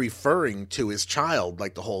kept referring to his child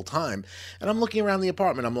like the whole time. And I'm looking around the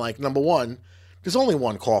apartment. I'm like, number one, there's only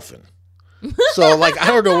one coffin. So like, I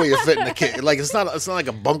don't know where you're fitting the kid. Like, it's not like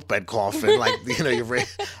a bunk bed coffin. Like,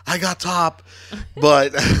 I got top,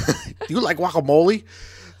 but do you like guacamole?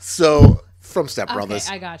 So from Step Brothers.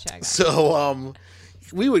 Okay, I gotcha. So,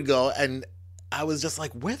 we would go, and I was just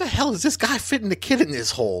like, where the hell is this guy fitting the kid in this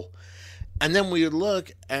hole? And then we would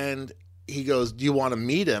look, and he goes, do you want to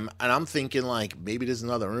meet him? And I'm thinking like, maybe there's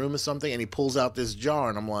another room or something. And he pulls out this jar,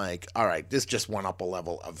 and I'm like, all right, this just went up a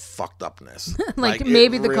level of fucked upness. Like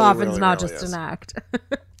maybe the coffin's not just an act.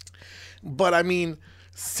 But I mean,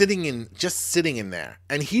 sitting in there.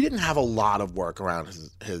 And he didn't have a lot of work around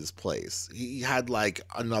his place. He had like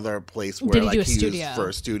another place where Did he like do a he studio? used for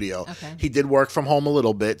a studio. Okay. He did work from home a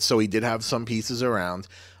little bit, so he did have some pieces around.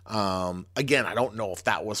 Again, I don't know if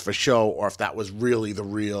that was for show or if that was really the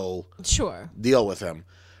real Sure. deal with him.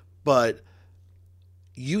 But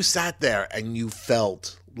you sat there and you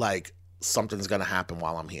felt like something's going to happen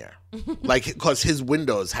while I'm here. Like, because his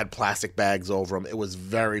windows had plastic bags over them. It was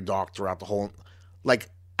very dark throughout the whole... Like,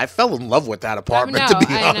 I fell in love with that apartment, to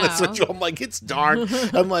be honest with you. I'm like, it's dark.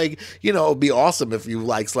 I'm like, you know, it'd be awesome if you,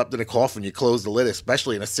 like, slept in a coffin, you closed the lid,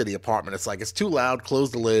 especially in a city apartment. It's like, it's too loud,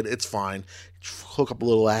 close the lid, it's fine. Hook up a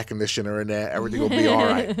little air conditioner in there, everything will be all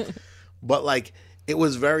right. But, like, it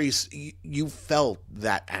was very... You felt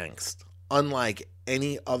that angst. Unlike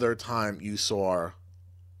any other time you saw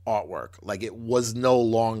artwork. Like, it was no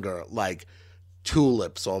longer like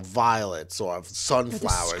tulips or violets or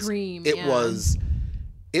sunflowers. Scream,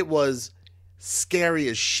 It was scary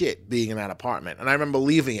as shit being in that apartment. And I remember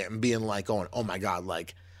leaving it and being like, going, oh my God,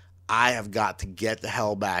 like, I have got to get the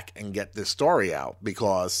hell back and get this story out,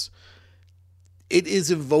 because it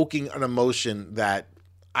is evoking an emotion that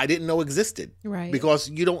I didn't know existed. Right. Because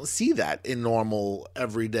you don't see that in normal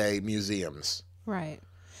everyday museums. Right.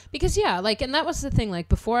 Because, yeah, like, and that was the thing, like,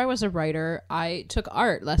 before I was a writer, I took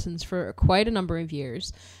art lessons for quite a number of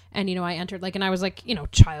years. And, you know, I entered, like, and I was, like, you know,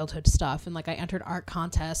 childhood stuff. And, like, I entered art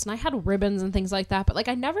contests and I had ribbons and things like that. But, like,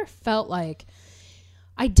 I never felt like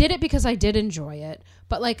I did it because I did enjoy it.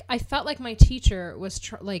 But, like, I felt like my teacher was,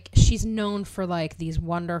 like, she's known for, like, these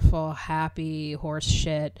wonderful, happy, horse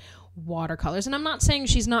shit watercolors. And I'm not saying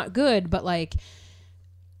she's not good, but, like,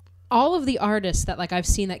 all of the artists that, like, I've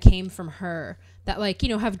seen that came from her that, like, you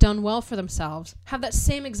know, have done well for themselves have that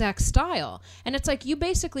same exact style. And it's like you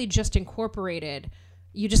basically just incorporated,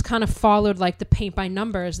 you just kind of followed, like, the paint by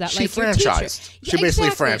numbers that, She like, franchised. your teacher. She basically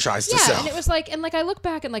franchised herself. And it was like, and, like, I look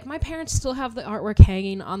back and, like, my parents still have the artwork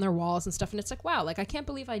hanging on their walls and stuff. And it's like, wow, like, I can't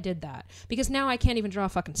believe I did that, because now I can't even draw a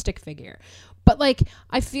fucking stick figure. But, like,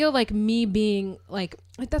 I feel like me being like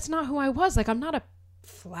that's not who I was. Like, I'm not a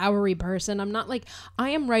flowery person. I'm not, like, I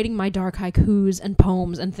am writing my dark haikus and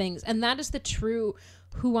poems and things, and that is the true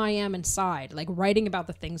who I am inside, like, writing about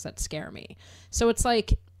the things that scare me. So it's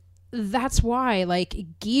like, that's why, like,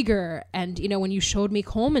 Giger and, you know, when you showed me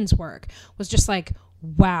Coleman's work, was just like,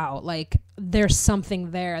 wow, like, there's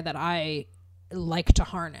something there that I like to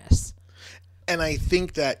harness. And I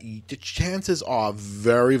think that the chances are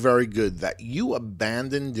very, very good that you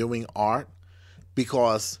abandoned doing art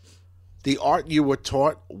because the art you were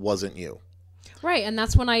taught wasn't you. Right, and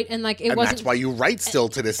that's when it and wasn't. That's why you write still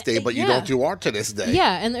to this day, but you don't do art to this day.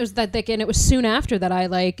 Yeah, and it was that, and it was soon after that I,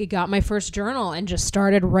 like, got my first journal and just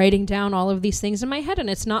started writing down all of these things in my head. And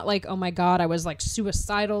it's not like, oh my God, I was, like,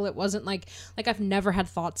 suicidal. It wasn't like I've never had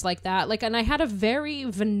thoughts like that. Like, and I had a very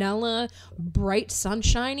vanilla, bright,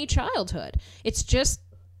 sunshiny childhood. It's just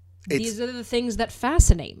these are the things that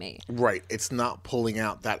fascinate me. Right. It's not pulling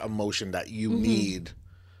out that emotion that you need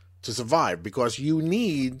to survive, because you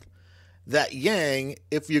need that yang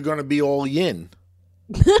if you're going to be all yin.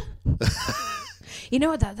 You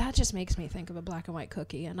know what? That just makes me think of a black and white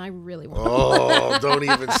cookie, and I really want. Oh, don't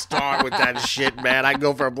even start with that shit, man. I'd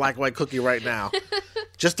go for a black and white cookie right now.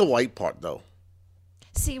 Just the white part, though.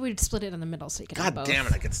 See, we'd split it in the middle so you can have God both. damn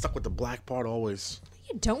it. I get stuck with the black part always.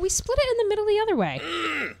 Don't we split it in the middle the other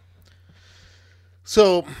way?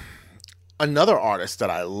 So, another artist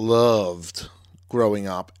that I loved growing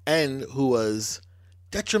up and who was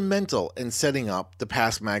detrimental in setting up the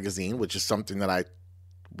Past magazine, which is something that I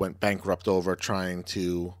went bankrupt over trying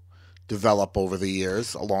to develop over the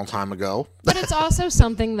years a long time ago. But it's also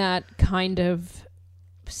something that kind of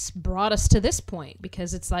brought us to this point,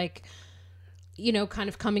 because it's like, you know, kind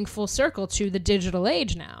of coming full circle to the digital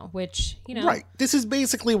age now, which, you know. Right. This is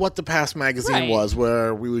basically what the Past magazine was,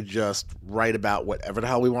 where we would just write about whatever the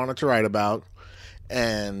hell we wanted to write about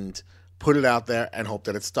and put it out there and hope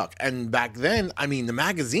that it stuck. And back then, I mean, the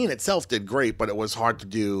magazine itself did great, but it was hard to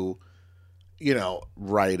do, you know,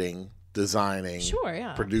 writing, designing,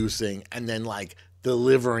 producing, and then, like,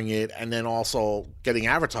 delivering it, and then also getting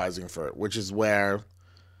advertising for it, which is where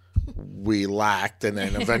we lacked and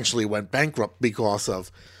then eventually went bankrupt because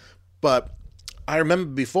of. But I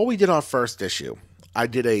remember before we did our first issue, I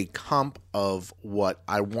did a comp of what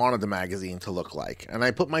I wanted the magazine to look like. And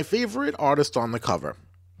I put my favorite artist on the cover,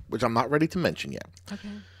 which I'm not ready to mention yet. Okay.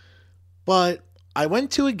 But I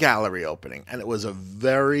went to a gallery opening, and it was a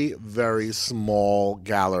very, very small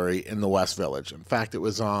gallery in the West Village. In fact, it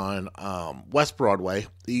was on West Broadway.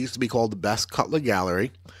 It used to be called the Best Cutler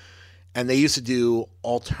Gallery. And they used to do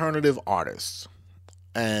alternative artists.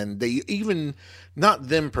 And they even, not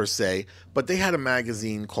them per se, but they had a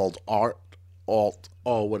magazine called Alternative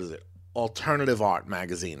Art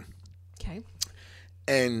Magazine. Okay.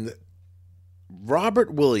 And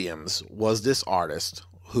Robert Williams was this artist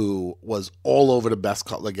who was all over the Best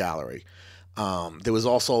Cutler Gallery. There was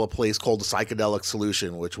also a place called the Psychedelic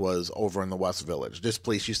Solution, which was over in the West Village. This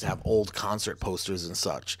place used to have old concert posters and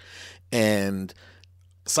such. And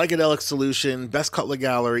Psychedelic Solution, Best Cutler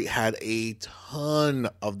Gallery had a ton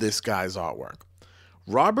of this guy's artwork.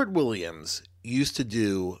 Robert Williams used to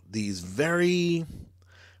do these very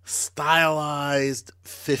stylized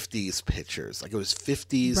 50s pictures. Like it was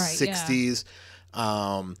 50s, Right, 60s.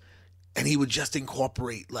 And he would just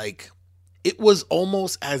incorporate, like, it was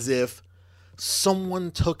almost as if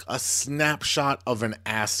someone took a snapshot of an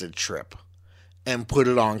acid trip and put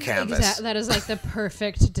it on canvas. That is like the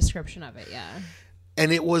perfect description of it, yeah.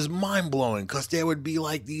 And it was mind-blowing because there would be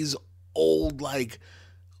like these old, like,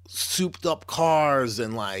 souped up cars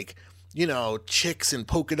and, like, you know, chicks in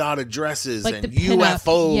polka dotted dresses, Like and the pinup,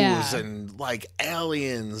 UFOs yeah. and, like,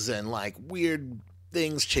 aliens and, like, weird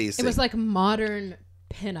things chasing. It was like modern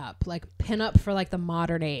pinup, like pinup for like the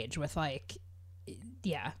modern age with like,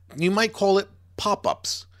 yeah. You might call it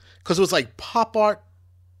pop-ups because it was like pop art,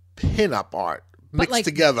 pinup art mixed like,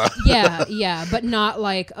 together. yeah, but not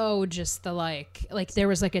like, oh, just the like there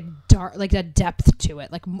was like a dark, like a depth to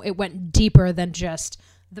it. Like it went deeper than just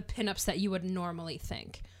the pinups that you would normally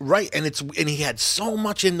think. Right, and he had so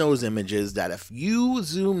much in those images that if you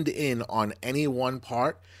zoomed in on any one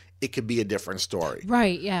part, it could be a different story.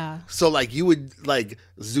 Right, yeah. So like you would like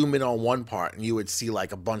zoom in on one part and you would see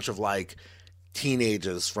like a bunch of like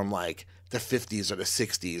teenagers from like the 50s or the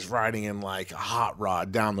 60s riding in like a hot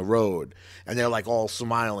rod down the road, and they're like all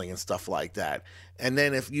smiling and stuff like that. And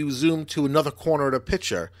then if you zoom to another corner of the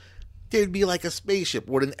picture, there'd be like a spaceship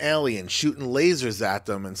with an alien shooting lasers at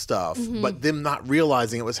them and stuff, but them not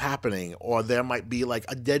realizing it was happening, or there might be like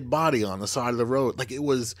a dead body on the side of the road. Like it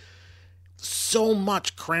was so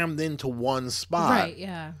much crammed into one spot. Right,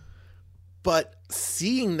 yeah. But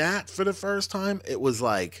seeing that for the first time, it was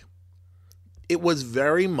like, it was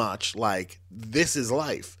very much like, this is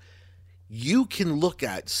life. You can look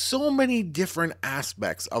at so many different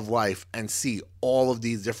aspects of life and see all of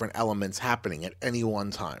these different elements happening at any one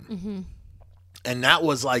time. Mm-hmm. And that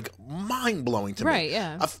was like mind-blowing to me. Right,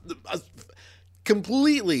 yeah.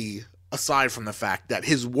 Completely aside from the fact that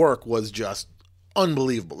his work was just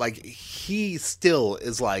unbelievable. Like, he still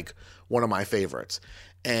is like one of my favorites.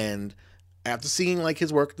 And after seeing like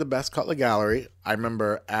his work at the Best Cutler Gallery, I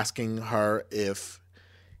remember asking her if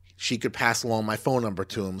she could pass along my phone number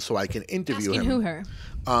to him so I can interview Asking him. who her?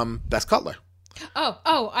 Best Cutler.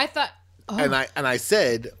 Oh, I thought. Oh, And I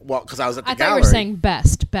said, well, because I was at the I thought gallery. you were saying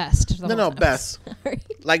best. The whole No, time. Bess. Sorry.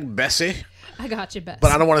 Like Bessie. I got you, best.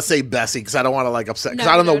 But I don't want to say Bessie because I don't want to like upset, because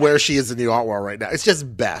I don't know where she is in the art world right now. It's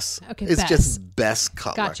just Bess. Okay, it's Bess. just Bess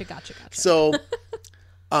Cutler. Gotcha. So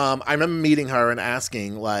I remember meeting her and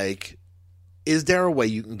asking, like, is there a way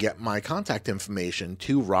you can get my contact information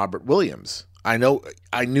to Robert Williams? I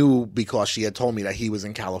knew because she had told me that he was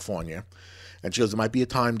in California. And she goes, there might be a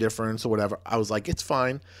time difference or whatever. I was like, it's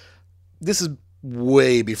fine. This is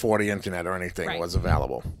way before the internet or anything was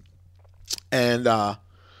available. And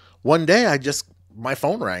one day my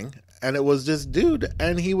phone rang and it was this dude,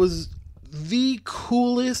 and he was the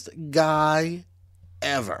coolest guy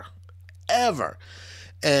ever.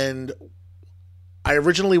 And I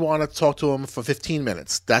originally wanted to talk to him for 15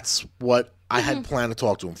 minutes. That's what I had planned to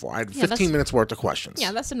talk to him for. I had 15 minutes worth of questions.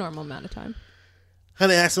 Yeah, that's a normal amount of time.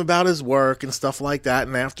 And I asked him about his work and stuff like that.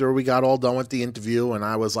 And after we got all done with the interview, and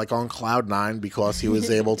I was like on cloud nine because he was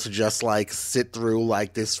able to just like sit through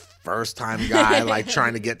like this first time guy, like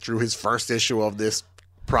trying to get through his first issue of this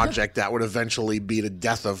project that would eventually be the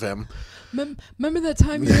death of him. Remember that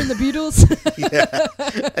time you were in the Beatles? Yeah,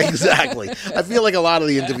 exactly. I feel like a lot of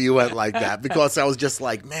the interview went like that because I was just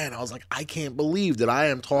like, man, I was like, I can't believe that I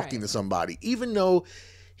am talking to somebody. Even though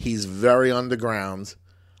he's very underground,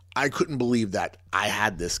 I couldn't believe that I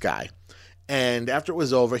had this guy. And after it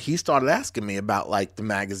was over, he started asking me about like the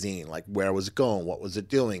magazine, like where was it going? What was it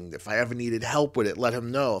doing? If I ever needed help with it, let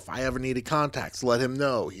him know. If I ever needed contacts, let him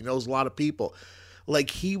know. He knows a lot of people. Like,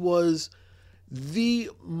 he was the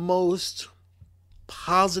most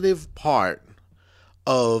positive part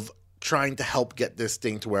of trying to help get this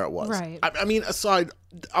thing to where it was. Right. I mean, aside,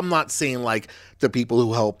 I'm not saying like the people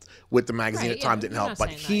who helped with the magazine Right, at the time yeah, didn't you're help, not but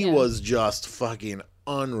saying that, he yeah. was just fucking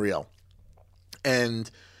unreal. And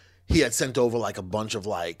he had sent over like a bunch of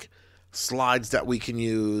like slides that we can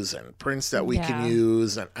use and prints that we can Yeah.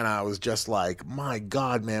 use. And I was just like, my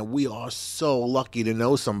God, man, we are so lucky to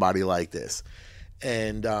know somebody like this.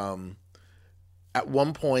 And at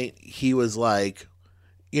one point, he was like,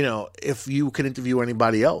 if you could interview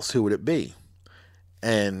anybody else, who would it be?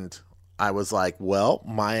 And I was like, well,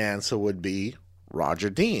 my answer would be Roger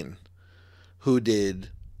Dean, who did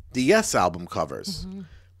the Yes album covers. Mm-hmm.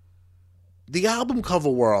 The album cover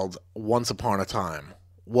world, once upon a time,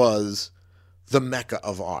 was the mecca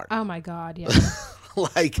of art. Oh my God, yeah.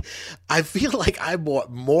 Like, I feel like I bought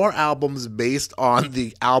more albums based on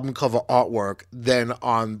the album cover artwork than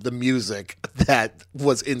on the music that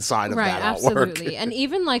was inside of that artwork. Absolutely. And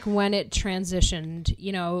even like when it transitioned,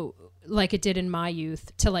 like it did in my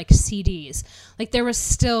youth, to like CDs, like there was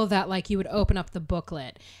still that, like, you would open up the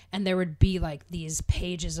booklet and there would be like these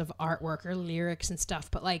pages of artwork or lyrics and stuff,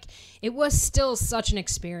 but like it was still such an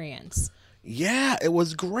experience. Yeah, it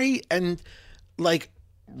was great. And like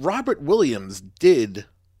Robert Williams did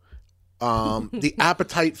the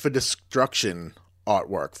Appetite for Destruction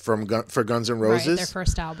artwork for Guns N' Roses. Right, their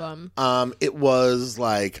first album. It was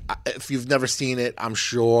like, if you've never seen it, I'm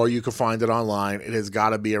sure you can find it online. It has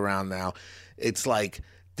got to be around now. It's like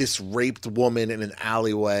this raped woman in an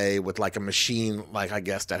alleyway with like a machine, like I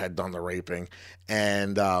guess that had done the raping.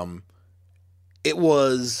 And it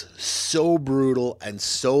was so brutal and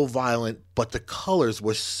so violent, but the colors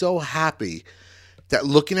were so happy that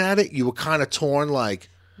looking at it, you were kind of torn, like,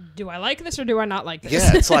 do I like this or do I not like this?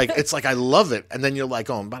 Yeah, it's like I love it, and then you're like,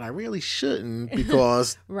 oh, but I really shouldn't,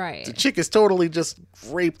 because right. The chick is totally just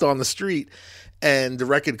raped on the street, and the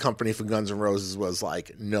record company for Guns N' Roses was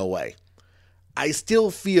like, no way. I still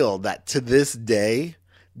feel that to this day,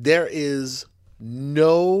 there is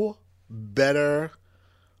no better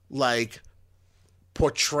like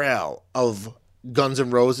portrayal of Guns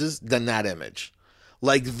N' Roses than that image.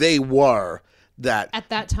 Like, they were that at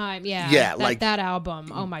that time, yeah, that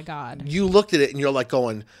album. Oh my God! You looked at it and you're like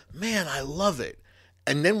going, man, I love it.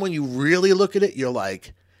 And then when you really look at it, you're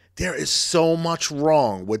like, there is so much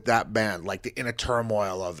wrong with that band, like the inner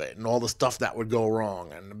turmoil of it and all the stuff that would go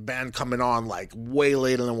wrong, and the band coming on like way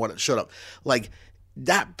later than what it should have. Like,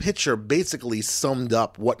 that picture basically summed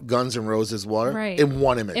up what Guns N' Roses were in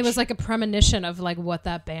one image. It was like a premonition of like what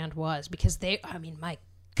that band was, because my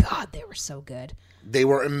God, they were so good. They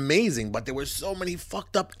were amazing, but there were so many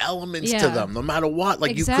fucked up elements to them, no matter what.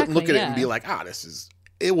 Like, you couldn't look at it and be like,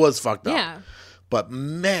 it was fucked up. Yeah. But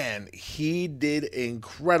man, he did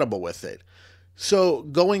incredible with it. So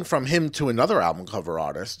going from him to another album cover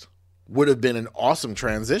artist would have been an awesome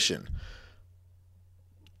transition.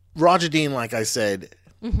 Roger Dean, like I said,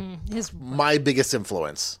 my biggest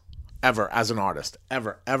influence ever as an artist.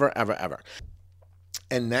 Ever.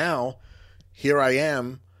 And now, here I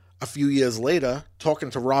am, a few years later,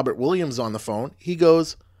 talking to Robert Williams on the phone. He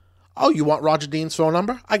goes, oh, you want Roger Dean's phone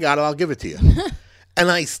number? I got it. I'll give it to you.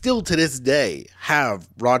 And I still, to this day, have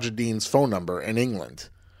Roger Dean's phone number in England,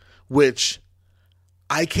 which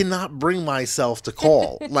I cannot bring myself to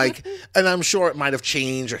call. Like, and I'm sure it might have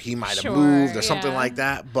changed, or he might have moved or something like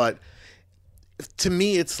that. But to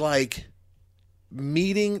me, it's like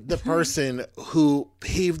meeting the person who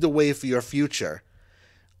paved the way for your future.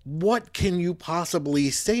 What can you possibly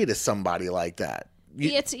say to somebody like that?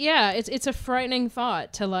 It's a frightening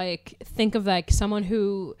thought to like think of like someone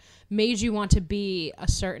who made you want to be a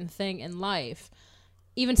certain thing in life.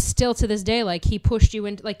 Even still to this day, like, he pushed you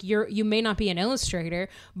into, like, you may not be an illustrator,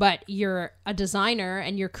 but you're a designer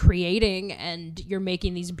and you're creating and you're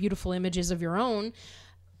making these beautiful images of your own.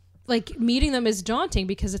 Like, meeting them is daunting,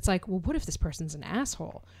 because it's like, well, what if this person's an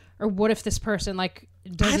asshole? Or what if this person, like,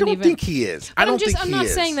 doesn't even... I don't think he is. I'm not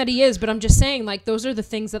saying that he is, but I'm just saying, like, those are the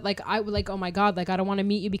things that, like, I would, like, oh my God, like, I don't want to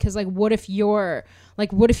meet you, because, like, what if you're,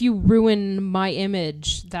 like, what if you ruin my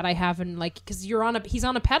image that I have, and, like, because he's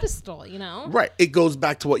on a pedestal, you know? Right. It goes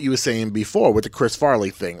back to what you were saying before with the Chris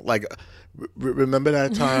Farley thing. Like, remember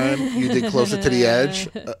that time you did Closer to the Edge?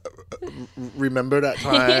 Remember that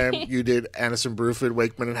time you did Anderson, Bruford,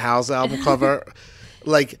 Wakeman, and Howe's album cover?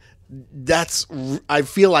 Like... I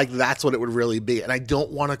feel like that's what it would really be. And I don't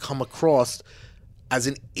want to come across as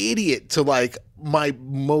an idiot to like my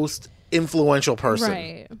most influential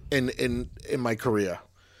person in my career.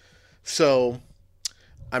 So,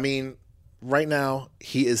 I mean, right now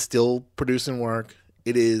he is still producing work.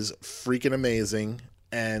 It is freaking amazing.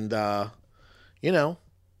 And, you know,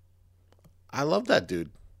 I love that dude.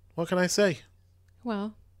 What can I say?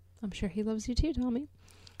 Well, I'm sure he loves you too, Tommy.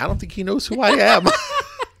 I don't think he knows who I am.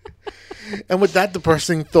 And with that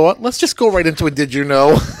depressing thought, let's just go right into a Did You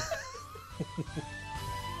Know?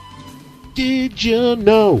 Did you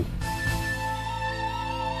know?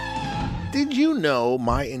 Did you know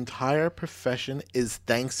my entire profession is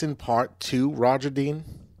thanks in part to Roger Dean?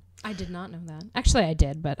 I did not know that. Actually, I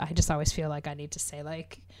did, but I just always feel like I need to say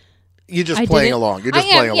like. You're just I playing didn't- along. You're just I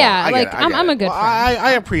am, playing along. yeah, I get like, it, I get I'm it. a good Well, friend.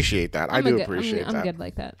 I appreciate that. I I'm do a good- appreciate that. I'm good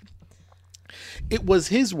like that. It was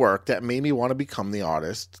his work that made me want to become the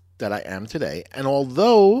artist that I am today. And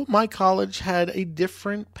although my college had a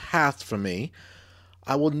different path for me,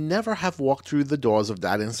 I will never have walked through the doors of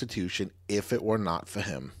that institution if it were not for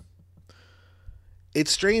him.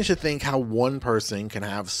 It's strange to think how one person can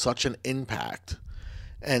have such an impact,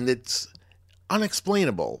 and it's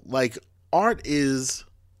unexplainable. Like, art is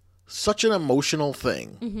such an emotional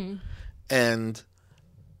thing. And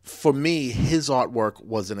for me, his artwork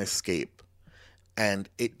was an escape. And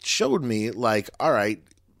it showed me, like, all right,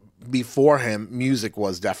 before him, music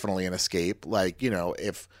was definitely an escape. Like, you know,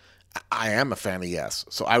 if I am a fan of Yes,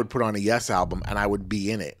 so I would put on a Yes album and I would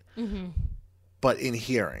be in it. But in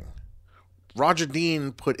hearing, Roger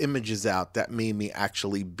Dean put images out that made me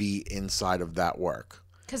actually be inside of that work.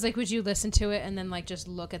 Because like, would you listen to it and then like just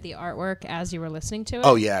look at the artwork as you were listening to it?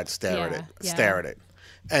 Oh yeah, I'd stare at Yeah, it, yeah. stare at it,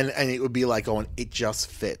 and it would be like going, it just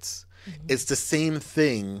fits. It's the same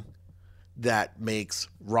thing that makes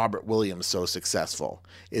Robert Williams so successful,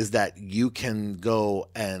 is that you can go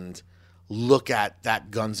and look at that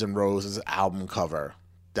Guns N' Roses album cover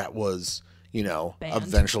that was, you know, Banned.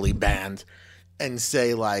 eventually banned, and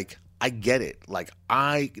say like, I get it. Like,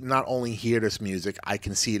 I not only hear this music, I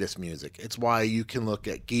can see this music. It's why you can look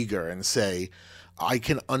at Giger and say, I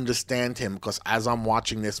can understand him because as I'm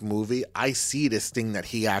watching this movie, I see this thing that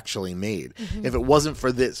he actually made. If it wasn't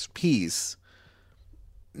for this piece,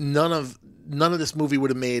 none of this movie would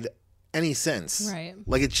have made any sense. Right.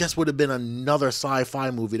 Like, it just would have been another sci-fi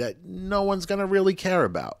movie that no one's going to really care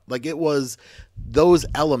about. Like, it was those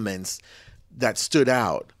elements that stood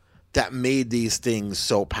out that made these things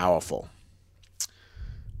so powerful.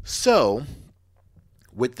 So,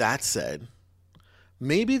 with that said,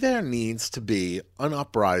 maybe there needs to be an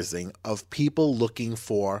uprising of people looking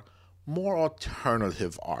for more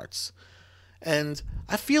alternative arts. And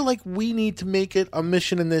I feel like we need to make it a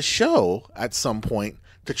mission in this show at some point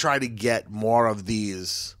to try to get more of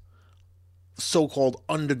these so-called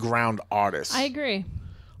underground artists I agree.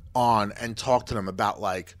 on and talk to them about,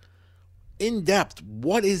 like, in depth,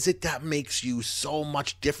 what is it that makes you so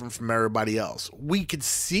much different from everybody else? We could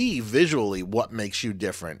see visually what makes you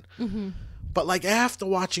different. But like, after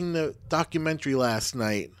watching the documentary last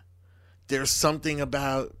night, there's something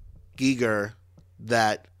about Giger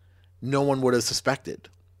that no one would have suspected.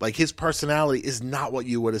 Like, his personality is not what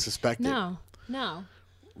you would have suspected. No.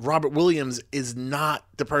 Robert Williams is not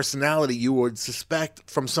the personality you would suspect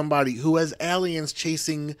from somebody who has aliens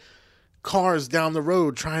chasing cars down the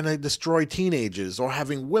road trying to destroy teenagers or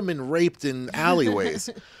having women raped in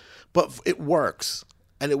alleyways. But it works.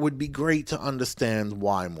 And it would be great to understand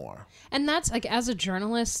why more. And that's like, as a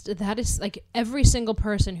journalist, that is like every single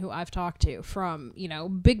person who I've talked to, from, you know,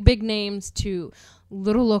 big names to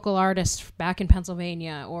little local artists back in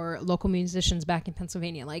Pennsylvania or local musicians back in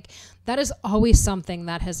Pennsylvania. Like, that is always something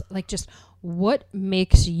that has like, just what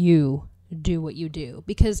makes you do what you do?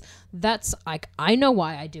 Because that's like, I know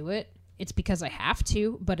why I do it. It's because I have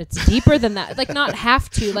to, but it's deeper than that. Like, not have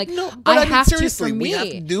to, like, No, but I mean, have seriously, to for we me. have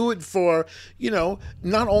to do it for, you know,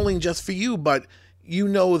 not only just for you, but you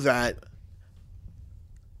know that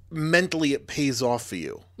mentally it pays off for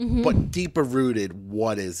you. But deeper rooted,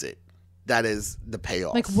 what is it? That is the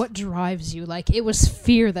payoff. Like, what drives you? Like, it was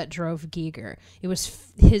fear that drove Giger. It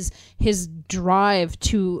was his drive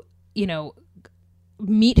to, you know,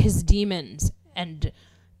 meet his demons, and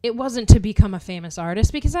it wasn't to become a famous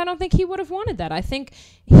artist, because I don't think he would have wanted that. I think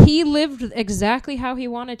he lived exactly how he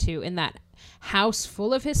wanted to, in that house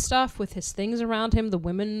full of his stuff with his things around him, the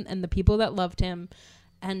women and the people that loved him,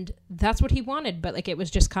 and that's what he wanted. But like, it was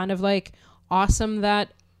just kind of like awesome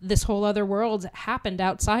that this whole other world happened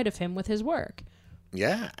outside of him with his work.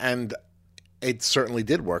 Yeah, and it certainly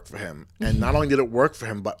did work for him. And not only did it work for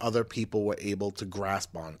him, but other people were able to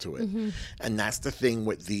grasp onto it. And that's the thing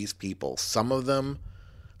with these people. Some of them,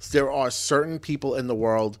 there are certain people in the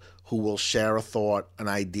world who will share a thought, an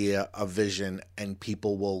idea, a vision, and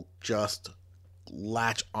people will just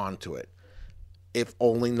latch onto it. If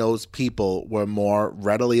only those people were more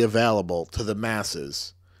readily available to the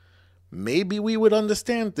masses, maybe we would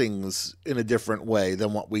understand things in a different way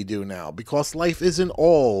than what we do now, because life isn't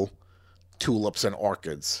all tulips and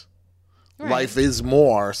orchids. Right. Life is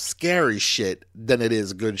more scary shit than it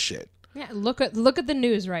is good shit. Yeah, look at the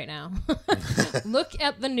news right now. Look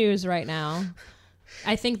at the news right now.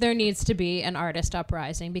 I think there needs to be an artist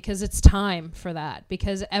uprising because it's time for that.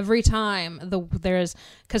 Because every time there's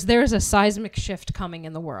a seismic shift coming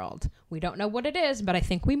in the world. We don't know what it is, but I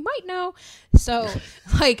think we might know. So,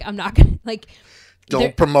 like, I'm not gonna like.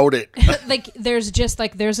 Don't promote it. Like, there's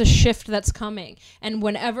a shift that's coming, and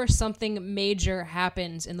whenever something major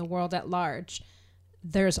happens in the world at large,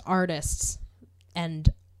 there's artists and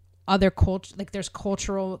other culture. Like, there's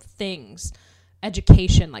cultural things.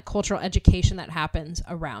 Education, like cultural education that happens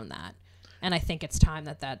around that. And I think it's time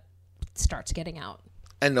that starts getting out.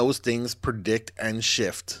 And those things predict and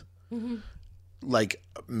shift like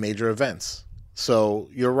major events. So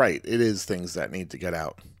you're right. It is things that need to get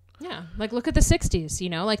out. Yeah. Like, look at the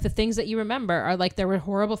 60s, like the things that you remember are like there were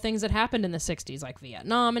horrible things that happened in the 60s, like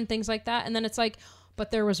Vietnam and things like that. And then it's like, but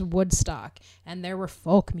there was Woodstock and there were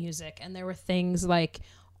folk music and there were things like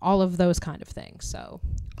all of those kind of things. So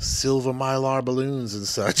silver mylar balloons and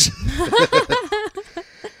such.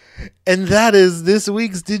 And that is this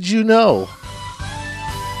week's Did You Know?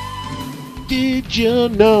 Did you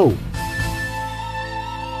know?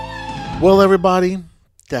 Well, everybody,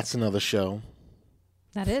 that's another show.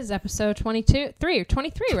 that is episode 23, right?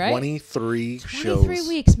 23 shows. 23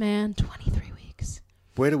 weeks, man. 23 weeks.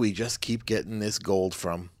 Where do we just keep getting this gold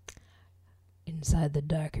from? Inside the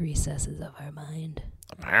dark recesses of our mind.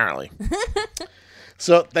 Apparently.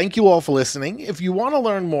 So thank you all for listening. If you want to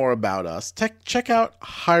learn more about us, check out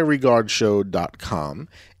highregardshow.com.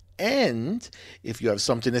 And if you have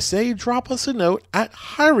something to say, drop us a note at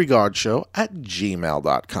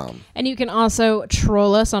highregardshow@gmail.com. And you can also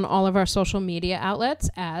troll us on all of our social media outlets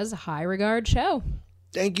as High Regard Show.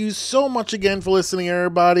 Thank you so much again for listening,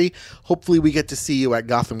 everybody. Hopefully we get to see you at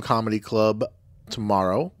Gotham Comedy Club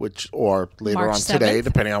tomorrow, or later March on today, 7th.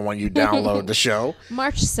 depending on when you download the show.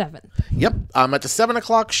 March 7th. Yep, I'm at the 7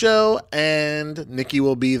 o'clock show, and Nikki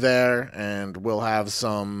will be there, and we'll have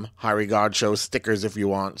some High Regard Show stickers if you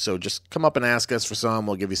want. So just come up and ask us for some.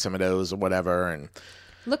 We'll give you some of those or whatever. And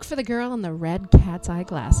Look for the girl in the red cat's eye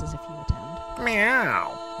glasses if you attend.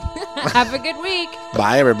 meow. Have a good week.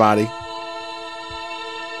 Bye, everybody.